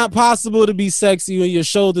 it's not possible to be sexy when your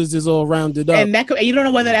shoulders is all rounded up. And you don't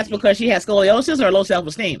know whether that's because she has scoliosis or low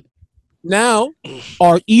self-esteem. Now,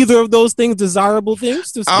 are either of those things desirable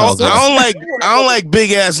things? I don't like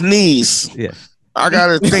big ass knees. Yeah. I got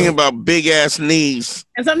to think about big ass knees.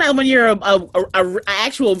 And sometimes when you're a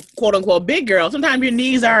actual quote unquote big girl, sometimes your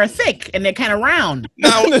knees are thick and they're kind of round.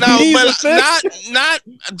 No, but not.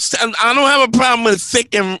 I don't have a problem with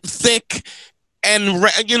thick and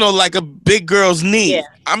you know, like a big girl's knee. Yeah.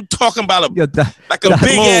 I'm talking about a Yo, like a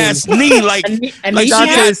big ass knee, like like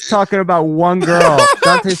Dante's talking about one girl.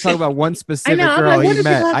 Dante's talking about one specific I know, I'm girl like, what he is he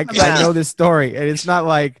met. talking I about? know this story, and it's not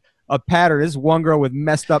like a pattern. This is one girl with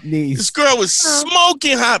messed up this knees. girl was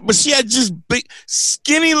smoking hot, but she had just big,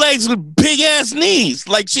 skinny legs with big ass knees.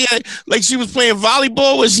 Like she was playing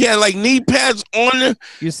volleyball, where she had like knee pads on her.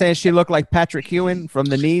 You're saying she looked like Patrick Ewing from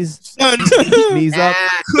the knees, Son, knees up.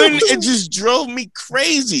 it just drove me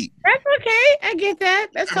crazy. That's okay. I get that.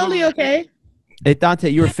 That's totally okay. Hey Dante,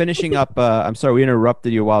 you were finishing up. I'm sorry, we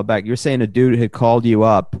interrupted you a while back. You're saying a dude had called you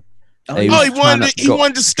up. He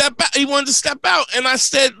wanted to step out. He wanted to step out, and I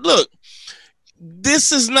said, "Look,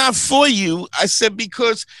 this is not for you." I said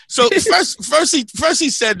because first he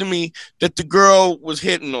said to me that the girl was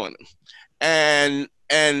hitting on him,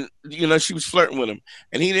 and you know she was flirting with him,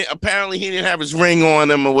 and he didn't have his ring on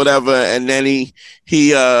him or whatever, and then he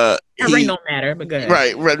ring don't matter, but good.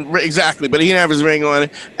 Right, exactly, but he didn't have his ring on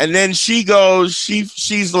it, and then she goes,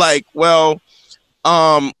 she's like, well,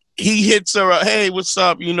 he hits her up, hey, what's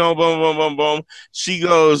up? You know, boom, boom, boom, boom. She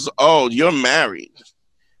goes, oh, you're married.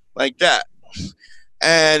 Like that.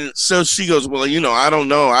 And so she goes, well, you know, I don't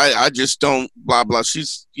know. I just don't, blah, blah.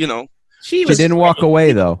 She's, you know. She didn't walk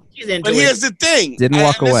away, though. But here's the thing. Didn't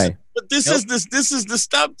walk away. But this is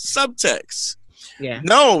the subtext. Yeah.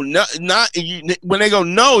 No, not when they go,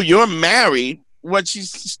 no, you're married.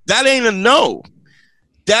 That ain't a no.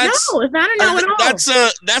 No, it's not a no at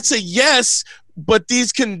all. That's a yes. But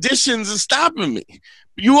these conditions are stopping me.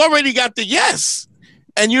 You already got the yes,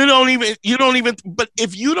 and you don't even. But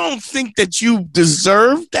if you don't think that you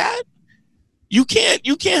deserve that, you can't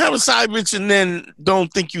have a side bitch and then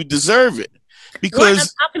don't think you deserve it.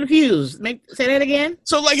 Because I'm confused. Say that again.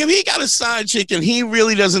 So, like, if he got a side chick and he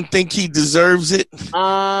really doesn't think he deserves it,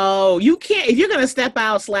 oh, you can't. If you're gonna step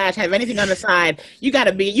out / have anything on the side, you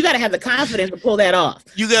gotta have the confidence to pull that off.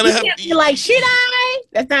 You can't be like, should I?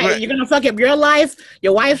 That's not. Right. You're gonna fuck up your life,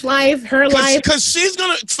 your wife's life, her life, because she's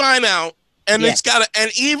gonna find out, and it's gotta.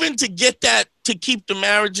 And even to get that, to keep the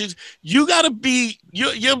marriages, you gotta be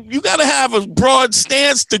you gotta have a broad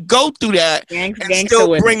stance to go through that and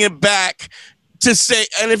still bring it back. To say,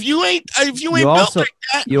 and if you ain't built like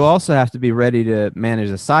that, you also have to be ready to manage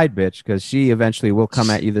a side bitch because she eventually will come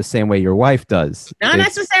at you the same way your wife does. Not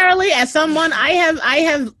necessarily. As someone, I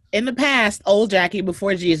have in the past, old Jackie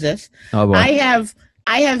before Jesus. Oh boy.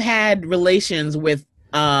 I have had relations with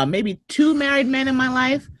maybe 2 married men in my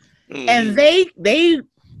life, and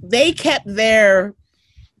they kept their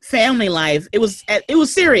family life. It was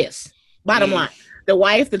serious. Bottom line, the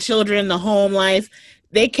wife, the children, the home life,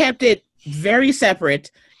 they kept it very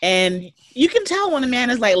separate, and you can tell when a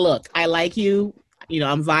man is like, look, I like you, you know,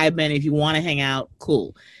 I'm vibing, if you want to hang out,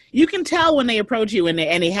 cool. You can tell when they approach you and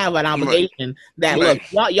they have an obligation that look,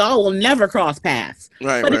 y'all will never cross paths.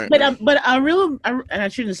 But a real, and I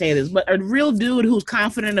shouldn't say this, but a real dude who's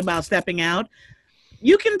confident about stepping out,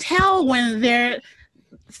 you can tell when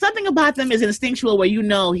something about them is instinctual where you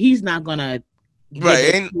know he's not gonna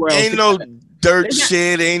ain't no dirt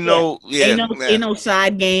shit, ain't no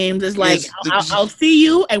side games. It's like I'll see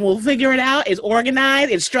you and we'll figure it out. It's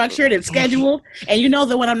organized, it's structured, it's scheduled, and you know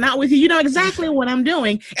that when I'm not with you, you know exactly what I'm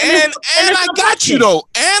doing. And I got you though,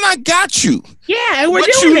 and I got you. Yeah, and we're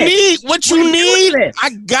doing it. What you need, I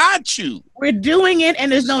got you. We're doing it,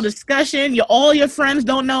 and there's no discussion. All your friends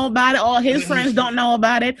don't know about it. All his friends don't know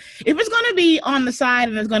about it. If it's going to be on the side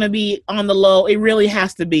and it's going to be on the low, it really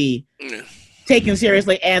has to be taken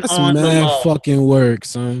seriously and that's on the low. Fucking work,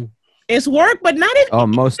 son. It's work, but not if. Oh,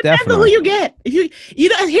 most definitely. Who you get? If you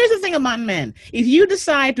know, here's the thing about men: if you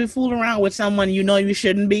decide to fool around with someone you know you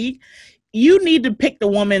shouldn't be, you need to pick the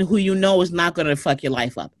woman who you know is not going to fuck your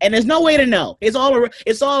life up. And there's no way to know. It's all a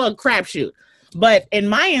crapshoot. But in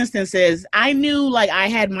my instances, I knew like I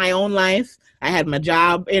had my own life. I had my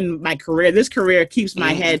job in my career. This career keeps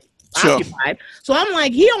my head occupied. So I'm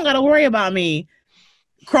like, he don't got to worry about me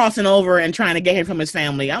crossing over and trying to get him from his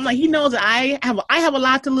family. I'm like, he knows that I have a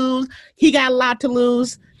lot to lose. He got a lot to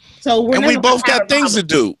lose. So we both got things to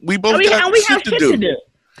do. We both got shit to do.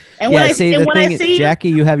 And yeah, the thing is, Jackie,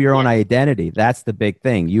 you have your own identity. That's the big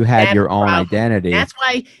thing. You had your own identity. That's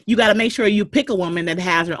why you got to make sure you pick a woman that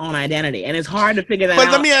has her own identity. And it's hard to figure that out.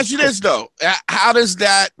 But let me ask you this, though. How does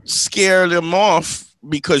that scare them off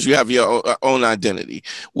because you have your own identity?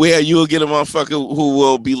 Where you'll get a motherfucker who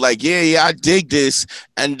will be like, yeah, I dig this.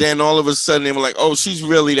 And then all of a sudden, they're like, oh, she's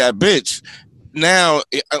really that bitch. Now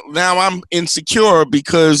I'm insecure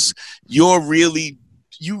because you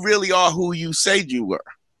really are who you said you were.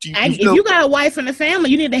 If you got a wife and a family,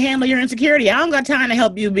 you need to handle your insecurity. I don't got time to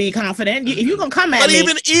help you be confident. If you gonna come at me,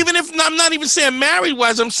 but even if I'm not even saying married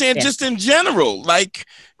wise, I'm saying just in general. Like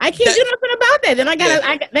I can't do nothing about that. Then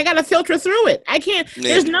I gotta filter through it. I can't.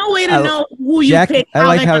 There's no way to know who you pick.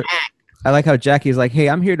 I like how Jackie's like, hey,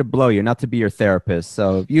 I'm here to blow you, not to be your therapist.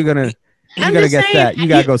 So if you're gonna get that, you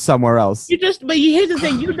gotta go somewhere else. But here's the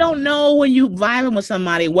thing: you don't know when you vibing with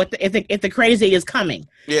somebody if the crazy is coming.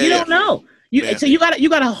 You don't know. So you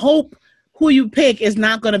gotta hope who you pick is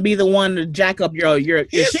not gonna be the one to jack up your shit.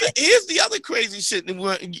 Here's the other crazy shit.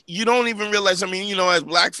 You don't even realize. I mean, as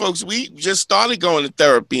Black folks, we just started going to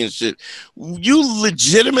therapy and shit. You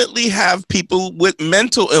legitimately have people with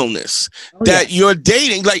mental illness that you're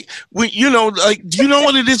dating. Like, do you know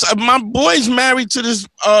what it is? My boy's married to this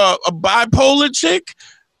a bipolar chick.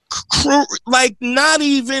 Like, not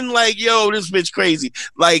even like, yo, this bitch crazy.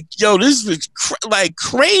 Like, yo, this bitch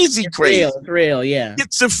crazy. It's real, yeah.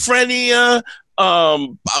 Schizophrenia,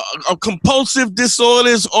 compulsive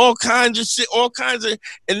disorders, all kinds of shit,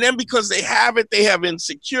 and then because they have it, they have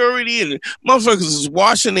insecurity, and motherfuckers is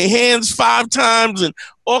washing their hands 5 times, and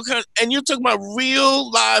all kinds. And you're talking about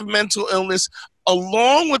real live mental illness,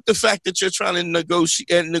 along with the fact that you're trying to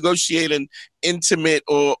negotiate an intimate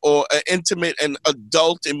or an intimate and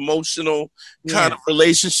adult emotional kind of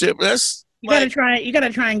relationship. You gotta try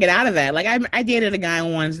and get out of that. Like I dated a guy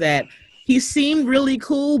once that he seemed really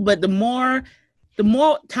cool, but the more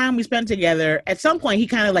time we spent together, at some point he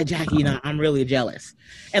kind of like, Jackie, I'm really jealous.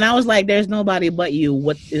 And I was like, there's nobody but you.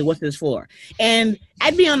 What's this for? And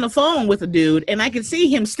I'd be on the phone with a dude and I could see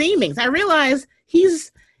him steaming. So I realized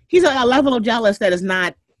he's a level of jealous that is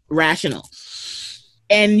not rational.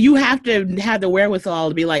 And you have to have the wherewithal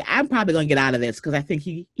to be like, I'm probably going to get out of this because I think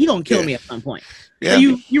he going to kill me at some point. Yeah.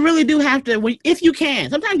 So you really do have to, if you can.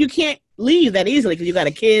 Sometimes you can't leave that easily because you got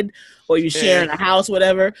a kid or you share in a house,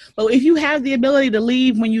 whatever. But if you have the ability to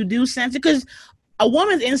leave when you do sense it, because a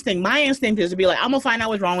woman's instinct, my instinct is to be like, I'm going to find out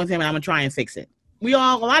what's wrong with him and I'm going to try and fix it. A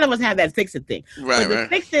lot of us have that fix it thing. Right, but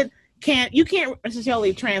fix it, you can't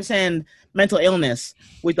necessarily transcend mental illness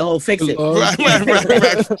with the whole fix it. Right.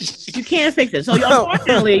 You can't fix it. So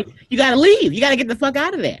unfortunately, you got to leave. You got to get the fuck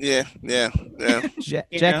out of there. Yeah.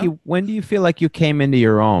 Jackie, when do you feel like you came into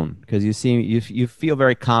your own? Because you feel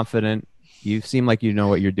very confident. You seem like you know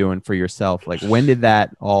what you're doing for yourself. Like, when did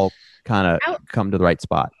that all kind of come to the right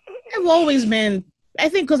spot? I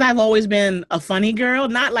think because I've always been a funny girl,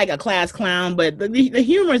 not like a class clown, but the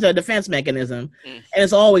humor is a defense mechanism. And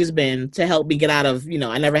it's always been to help me get out of,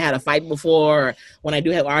 I never had a fight before. Or when I do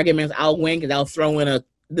have arguments, I'll wink and I'll throw in a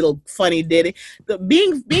little funny ditty.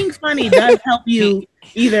 Being funny does help you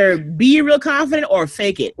either be real confident or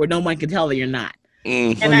fake it where no one can tell that you're not.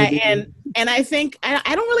 And I think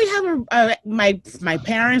I don't really have my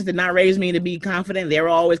parents did not raise me to be confident. They were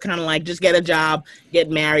always kind of like, just get a job, get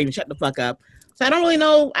married, and shut the fuck up. So I don't really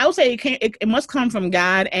know. I would say it must come from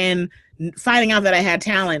God and finding out that I had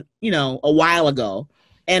talent, a while ago,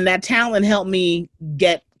 and that talent helped me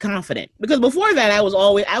get confident. Because before that, I was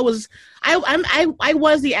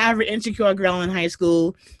the average insecure girl in high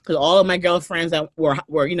school because all of my girlfriends that were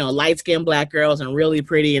light skinned Black girls and really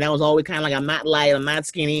pretty, and I was always kind of like, I'm not light, I'm not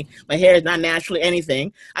skinny, my hair is not naturally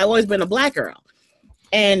anything. I've always been a Black girl,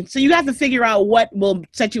 and so you have to figure out what will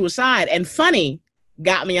set you aside. And funny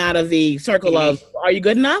got me out of the circle of, are you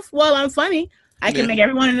good enough? Well, I'm funny. I can make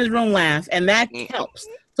everyone in this room laugh, and that helps.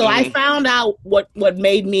 So I found out what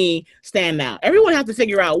made me stand out. Everyone has to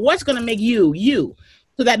figure out what's going to make you,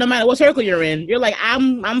 so that no matter what circle you're in, you're like,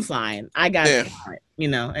 I'm fine. I got it,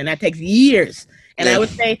 and that takes years. And I would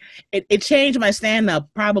say it changed my stand-up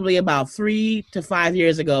probably about 3 to 5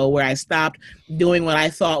 years ago, where I stopped doing what I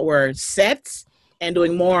thought were sets and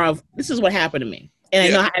doing more of, this is what happened to me.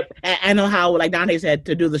 And I know how, like Dante said,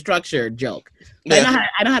 to do the structure joke. I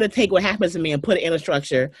know how to take what happens to me and put it in a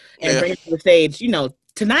structure and bring it to the stage.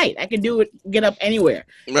 Tonight I can do it, get up anywhere.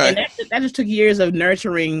 Right. And that just took years of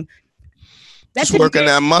nurturing. That's working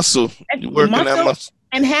that muscle. Working that muscle.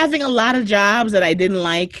 And having a lot of jobs that I didn't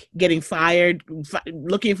like, getting fired,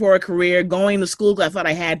 looking for a career, going to school because I thought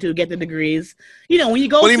I had to get the degrees. When you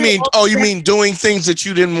go. What do you mean? Oh, you mean doing things that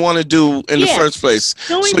you didn't want to do in the first place?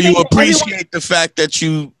 So you appreciate the fact that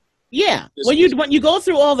you. Yeah. When you go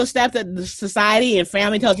through all the stuff that the society and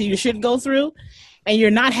family tells you should go through, and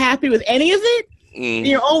you're not happy with any of it,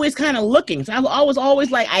 you're always kind of looking. So I was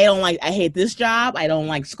always like, I hate this job. I don't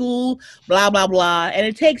like school, blah, blah, blah. And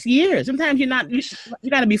it takes years. Sometimes you got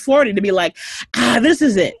to be 40 to be like, this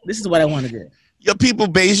is it. This is what I want to do. Your people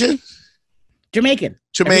Bayesian? Jamaican.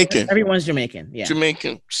 Jamaican. Everyone's Jamaican. Yeah.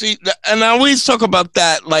 Jamaican. See, and I always talk about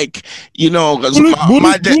that, like, you know, 'cause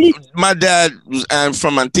my dad was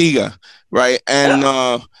from Antigua, right? And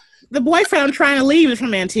the boyfriend I'm trying to leave is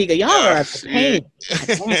from Antigua. Y'all are a pain.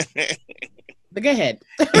 But go ahead.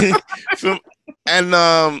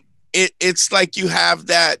 And it's like you have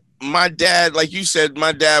that. My dad, like you said,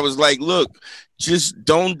 my dad was like, look, just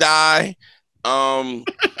don't die. Don't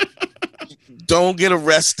get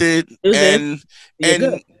arrested. And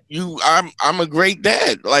I'm a great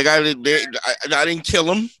dad. Like I didn't kill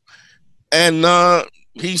him. And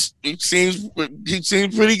he seems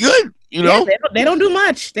pretty good, you know? Yeah, they don't do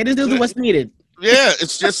much. They just do what's needed. Yeah,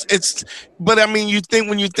 but I mean,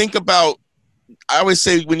 I always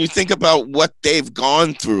say when you think about what they've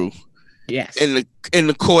gone through, yes, in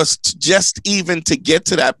the course, just even to get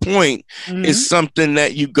to that point is something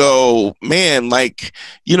that you go, man, like,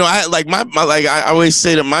 you know, I always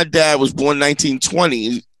say that my dad was born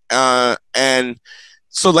 1920, and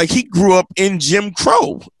so like he grew up in Jim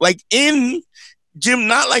Crow, like in Jim,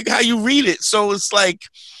 not like how you read it. So it's like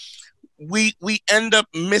we end up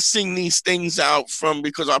missing these things out from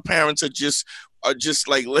because our parents are just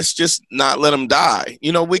like, let's just not let them die.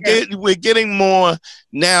 You know, we're getting more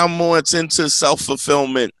it's into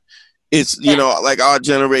self-fulfillment. It's, you know, like our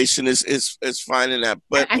generation is finding that.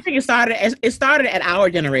 But I think it started at our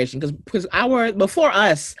generation because before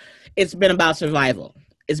us, it's been about survival.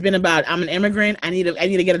 It's been about, I'm an immigrant. I need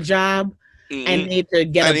to get a job. I need to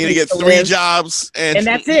get 3 jobs and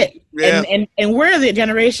that's it. Yeah. And we're the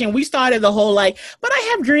generation, we started the whole like, but I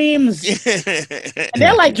have dreams. And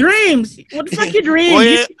they're like, dreams? What the fuck your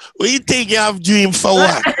dreams? What you think you have dreams for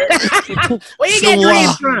what? Where you get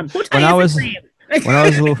dreams from? Who told you dreams? When I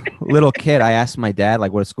was a little kid, I asked my dad,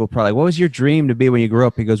 like, what a school pro, like, what was your dream to be when you grew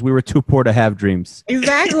up? He goes, we were too poor to have dreams.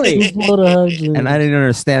 Exactly. And I didn't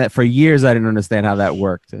understand it. For years, I didn't understand how that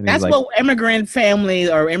worked. And that's like, what immigrant families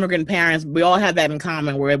or immigrant parents, we all have that in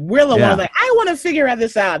common, where we're the ones like, I want to figure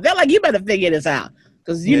this out. They're like, you better figure this out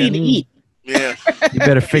because you need to eat. Yeah. You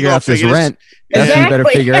better figure out this rent. That's what you better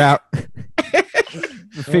figure out.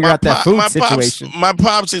 Figure out that food situation. My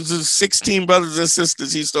pops is 16 brothers and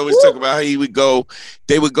sisters. He used to always talk about how they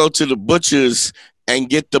would go to the butchers and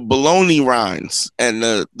get the bologna rinds and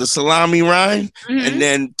the salami rind, and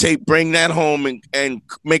then bring that home and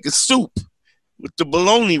make a soup with the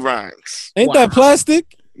bologna rinds. Ain't that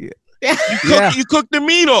plastic? You cook the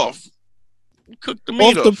meat off. Cook the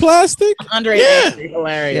meat off the plastic.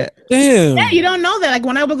 Hilarious. Damn. Yeah, you don't know that. Like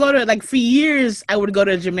when I would go to, like for years, I would go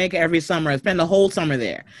to Jamaica every summer. I spend the whole summer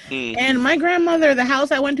there. And my grandmother, the house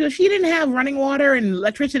I went to, she didn't have running water and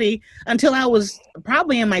electricity until I was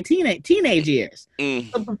probably in my teenage years.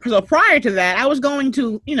 So prior to that, I was going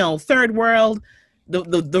to, you know, third world.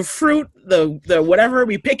 The fruit, the whatever,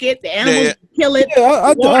 we pick it, the animals kill it,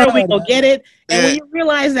 water, we go get it. And when you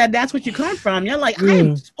realize that that's what you come from, you're like, I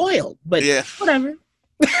am spoiled, but whatever.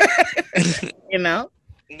 You know?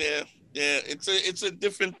 Yeah, it's a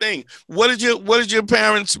different thing. What did your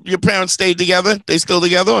parents stay together? They still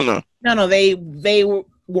together or no? No, they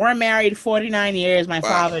were married 49 years. My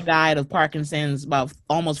father died of Parkinson's about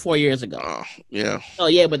almost 4 years ago. Oh, yeah. Oh,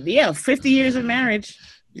 yeah, but 50 years of marriage.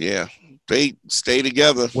 Yeah. They stay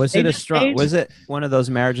together. Was it one of those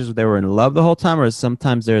marriages where they were in love the whole time, or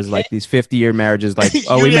sometimes there's like these 50-year marriages like,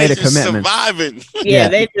 oh, we made a commitment. Surviving. Yeah,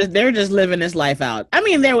 they're just living this life out. I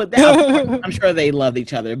mean, I'm sure they loved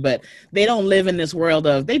each other, but they don't live in this world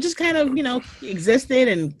of, they just kind of, you know, existed.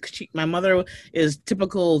 And my mother is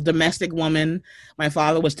typical domestic woman. My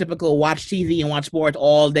father was typical watch TV and watch sports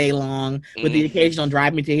all day long with the occasional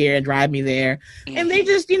drive me to here and drive me there. And they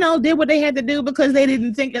just, you know, did what they had to do because they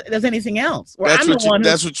didn't think there's anything else. That's what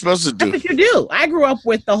you're supposed to do. That's what you do. I grew up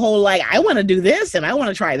with the whole like, I want to do this and I want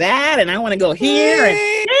to try that and I want to go here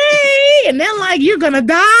and then like, you're gonna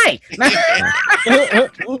die.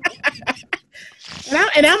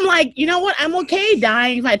 And I'm like, you know what? I'm okay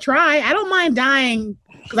dying if I try. I don't mind dying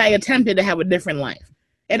because I attempted to have a different life.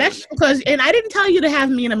 And that's because, and I didn't tell you to have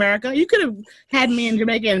me in America. You could have had me in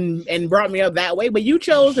Jamaica and brought me up that way, but you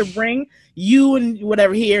chose to bring you and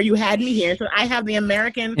whatever here. You had me here, so I have the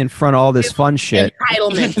American in front of all this fun shit.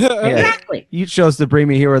 Entitlement. Exactly. You chose to bring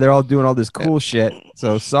me here where they're all doing all this cool shit.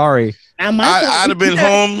 So sorry. I'd have been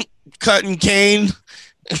home cutting cane.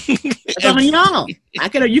 It's on y'all.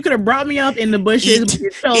 You could have brought me up in the bushes.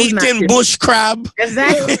 Eating bush crab.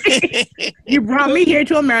 Exactly. You brought me here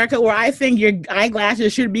to America where I think your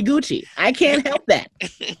eyeglasses should be Gucci. I can't help that.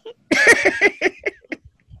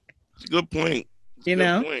 Good point. You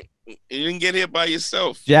know? Point. You didn't get here by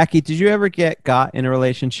yourself. Jackie, did you ever got in a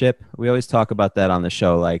relationship? We always talk about that on the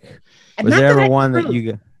show. Like, was there ever one that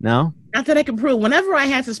you no? Not that I can prove. Whenever I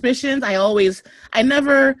had suspicions, I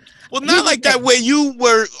never. Well, not like that where you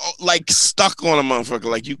were like stuck on a motherfucker,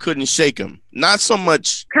 like you couldn't shake him. Not so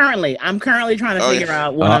much. I'm currently trying to figure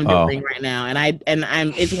out what I'm doing right now, and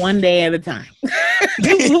I'm. It's one day at a time.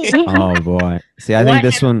 Oh boy! See, I think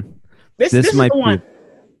this one. This might the be. one.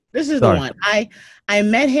 This is the one. I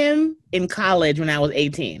met him in college when I was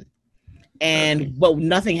 18. But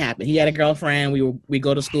nothing happened. He had a girlfriend. We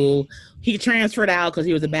go to school. He transferred out because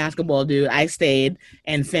he was a basketball dude. I stayed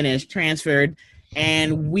and transferred,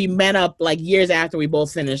 and we met up like years after we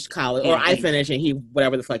both finished college, or I finished and he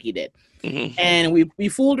whatever the fuck he did. Mm-hmm. And we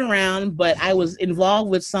fooled around, but I was involved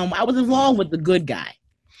with the good guy.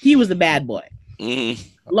 He was the bad boy. Mm-hmm.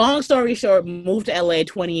 Long story short, moved to LA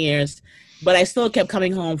 20 years. But I still kept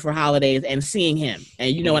coming home for holidays and seeing him. And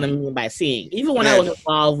you know what I mean by seeing. Even when I was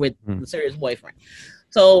involved with the serious boyfriend.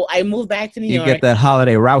 So I moved back to New York. You get that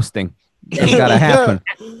holiday rousting. That's got to happen.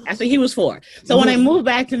 That's what he was for. So when I moved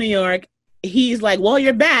back to New York, he's like, well,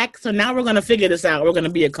 you're back. So now we're going to figure this out. We're going to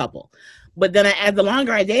be a couple. But then as the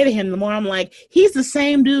longer I dated him, the more I'm like, he's the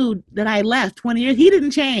same dude that I left 20 years. He didn't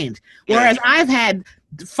change. Whereas I've had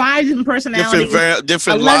 5 different personalities,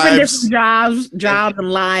 different 11 lives. different jobs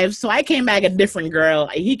and lives. So I came back a different girl.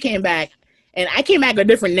 He came back, and I came back a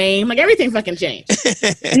different name. Like everything fucking changed.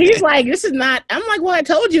 And he's like, this is not. I'm like, well, I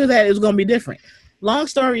told you that it was going to be different. Long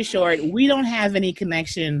story short, we don't have any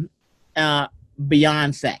connection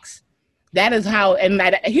beyond sex. That is how, and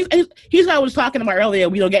he's what I was talking about earlier.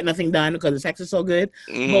 We don't get nothing done because the sex is so good,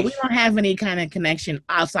 but we don't have any kind of connection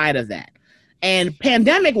outside of that. And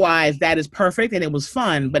pandemic-wise, that is perfect, and it was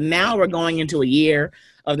fun. But now we're going into a year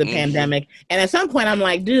of the pandemic, and at some point, I'm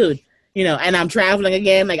like, dude, and I'm traveling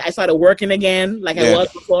again. Like I started working again, like I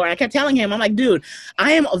was before. And I kept telling him, I'm like, dude,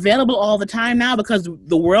 I am available all the time now because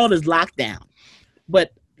the world is locked down.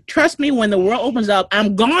 But trust me, when the world opens up,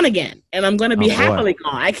 I'm gone again, and I'm going to be happily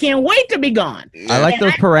gone. I can't wait to be gone. I like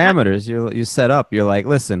those parameters you set up. You're like,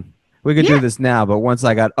 listen. We could do this now, but once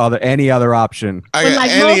I got any other option. But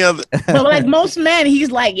like most men, he's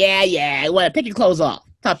like, yeah, well, take your clothes off.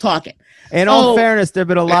 Stop talking. In all fairness, there have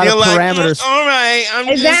been a lot of parameters. All right. I'm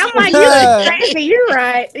like, you're crazy. You're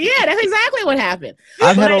right. Yeah, that's exactly what happened.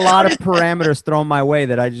 I've had a lot of parameters thrown my way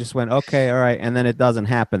that I just went, okay, all right. And then it doesn't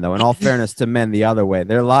happen, though. In all fairness to men, the other way.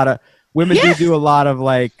 There are a lot of women do a lot of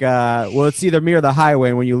like, well, it's either me or the highway.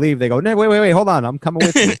 And when you leave, they go, no, wait, hold on. I'm coming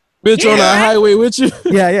with you. Bitch on the highway with you.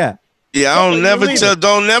 Yeah. Yeah,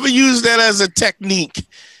 don't never use that as a technique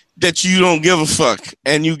that you don't give a fuck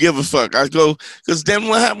and you give a fuck. I go, because then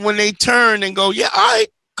what happens when they turn and go, yeah, all right,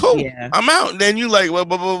 cool, I'm out. And then you like, blah,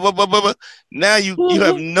 blah, blah, blah, blah, blah. Now you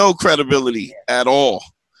have no credibility at all.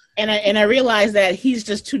 And I realized that he's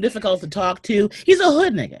just too difficult to talk to. He's a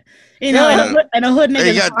hood nigga. And a hood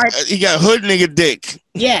nigga he got hood nigga dick.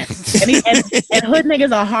 Yes. And hood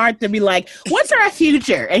niggas are hard to be like, what's our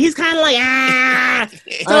future? And he's kind of like,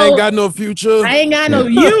 So, I ain't got no future. I ain't got no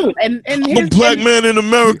you. And I'm a black man in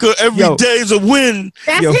America. Every day is a win.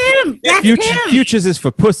 That's him. That's him. Futures is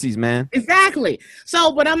for pussies, man. Exactly.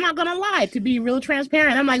 So, but I'm not going to lie. To be real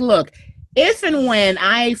transparent, I'm like, look, if and when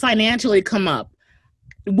I financially come up,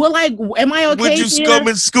 am I okay? Would you come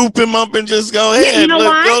and scoop him up and just go ahead? You know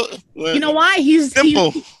why? You know why?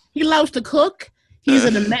 He loves to cook. He's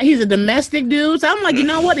a domestic dude. So I'm like, you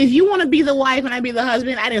know what? If you want to be the wife and I be the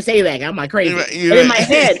husband, I didn't say that. I'm like crazy. In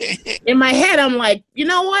my head, I'm like, you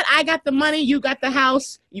know what? I got the money. You got the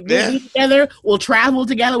house. We'll be together. We'll travel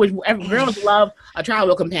together. Which girls love a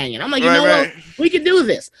travel companion. I'm like, you know what? We can do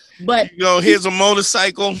this. But here's a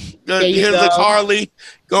motorcycle. Here's a Harley.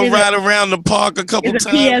 Go ride around the park a couple times.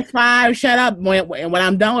 PS5. Shut up. When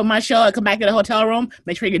I'm done with my show, I come back to the hotel room.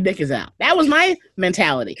 Make sure your dick is out. That was my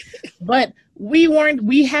mentality. But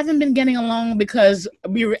we haven't been getting along because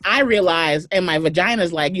I realized, and my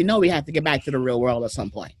vagina's like, we have to get back to the real world at some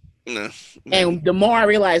point. No. And the more I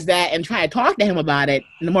realize that and try to talk to him about it,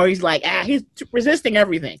 the more he's like, he's resisting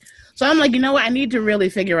everything. So I'm like, you know what? I need to really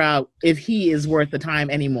figure out if he is worth the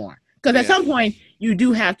time anymore. Because at some point, you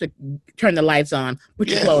do have to turn the lights on, put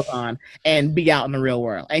your clothes on, and be out in the real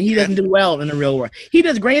world. And he doesn't do well in the real world. He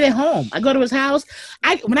does great at home. I go to his house.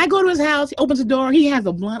 When I go to his house, he opens the door. He has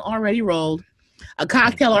a blunt already rolled, a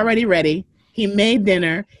cocktail already ready. He made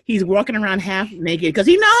dinner. He's walking around half naked because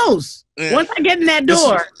he knows once I get in that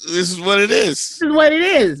door, this is what it is. This is what it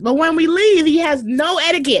is. But when we leave, he has no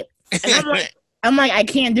etiquette. And I'm like, I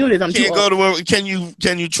can't do this. I'm too old. Can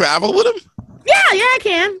you travel with him? Yeah,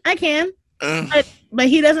 I can. But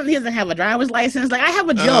he doesn't have a driver's license. Like I have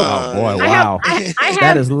a joke. Oh boy, wow.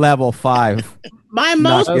 That is level 5. My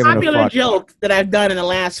most popular joke that I've done in the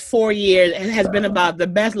last 4 years has been about the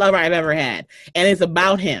best lover I've ever had. And it's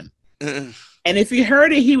about him. And if he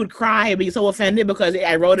heard it, he would cry and be so offended because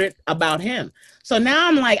I wrote it about him. So now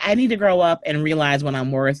I'm like, I need to grow up and realize what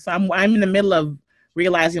I'm worth. So I'm in the middle of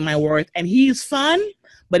realizing my worth. And he's fun,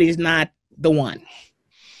 but he's not the one.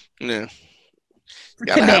 Yeah.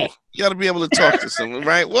 You gotta be able to talk to someone,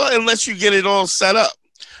 right? Well, unless you get it all set up.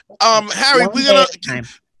 Harry, we're gonna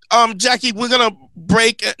Jackie, we're gonna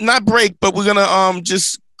not break, but we're gonna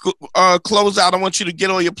just close out. I want you to get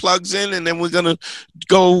all your plugs in, and then we're gonna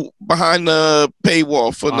go behind the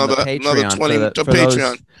paywall for another 20 to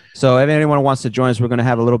Patreon. So if anyone wants to join us, we're gonna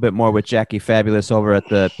have a little bit more with Jackie Fabulous over at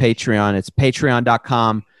the Patreon. It's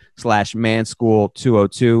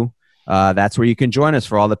patreon.com/manschool202. That's where you can join us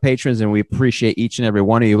for all the patrons, and we appreciate each and every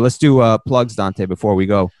one of you. Let's do plugs, Dante, before we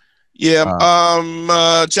go. Yeah.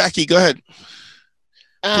 Jackie, go ahead.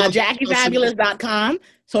 JackieFabulous.com.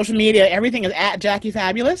 Social media, everything is at Jackie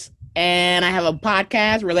Fabulous. And I have a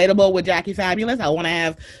podcast, Relatable with Jackie Fabulous. I want to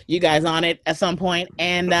have you guys on it at some point.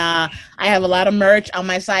 And I have a lot of merch on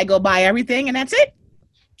my site. Go buy everything, and that's it.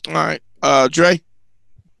 All right. Dre?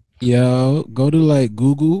 Yo, go to like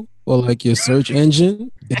Google or like your search engine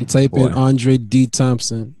and type in Andre D.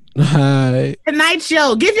 Thompson. Hi. Tonight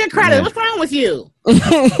Show. Give your credit. Yeah. What's wrong with you? But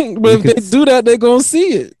if they do that, they're going to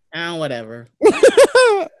see it. Whatever.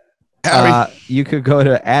 You could go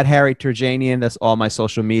to @Harry Turjanian. That's all my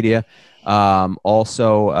social media.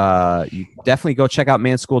 Also, you definitely go check out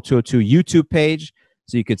Man School 202 YouTube page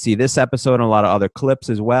so you could see this episode and a lot of other clips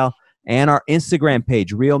as well. And our Instagram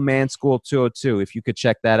page, Real Man School 202. If you could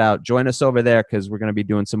check that out, join us over there because we're going to be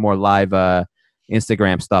doing some more live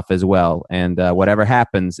Instagram stuff as well. And whatever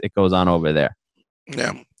happens, it goes on over there.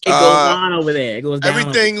 Yeah. It goes on over there. It goes down.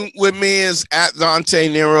 Everything with me is at Dante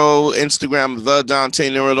Nero, Instagram, the Dante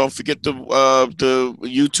Nero. Don't forget the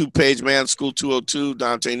YouTube page, Man School 202,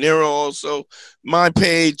 Dante Nero. Also, my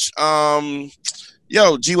page.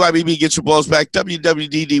 GYBB, get your balls back.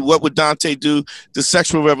 WWDD, what would Dante do? The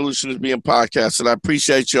Sexual Revolution is being podcasted. I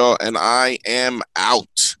appreciate y'all, and I am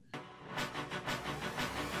out.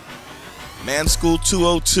 Man School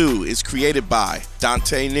 202 is created by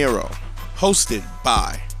Dante Nero, hosted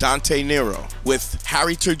by Dante Nero, with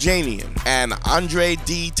Harry Turjanian and Andre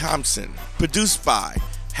D. Thompson. Produced by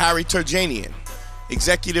Harry Turjanian.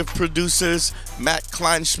 Executive producers Matt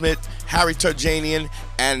Kleinschmidt, Harry Turjanian,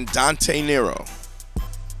 and Dante Nero.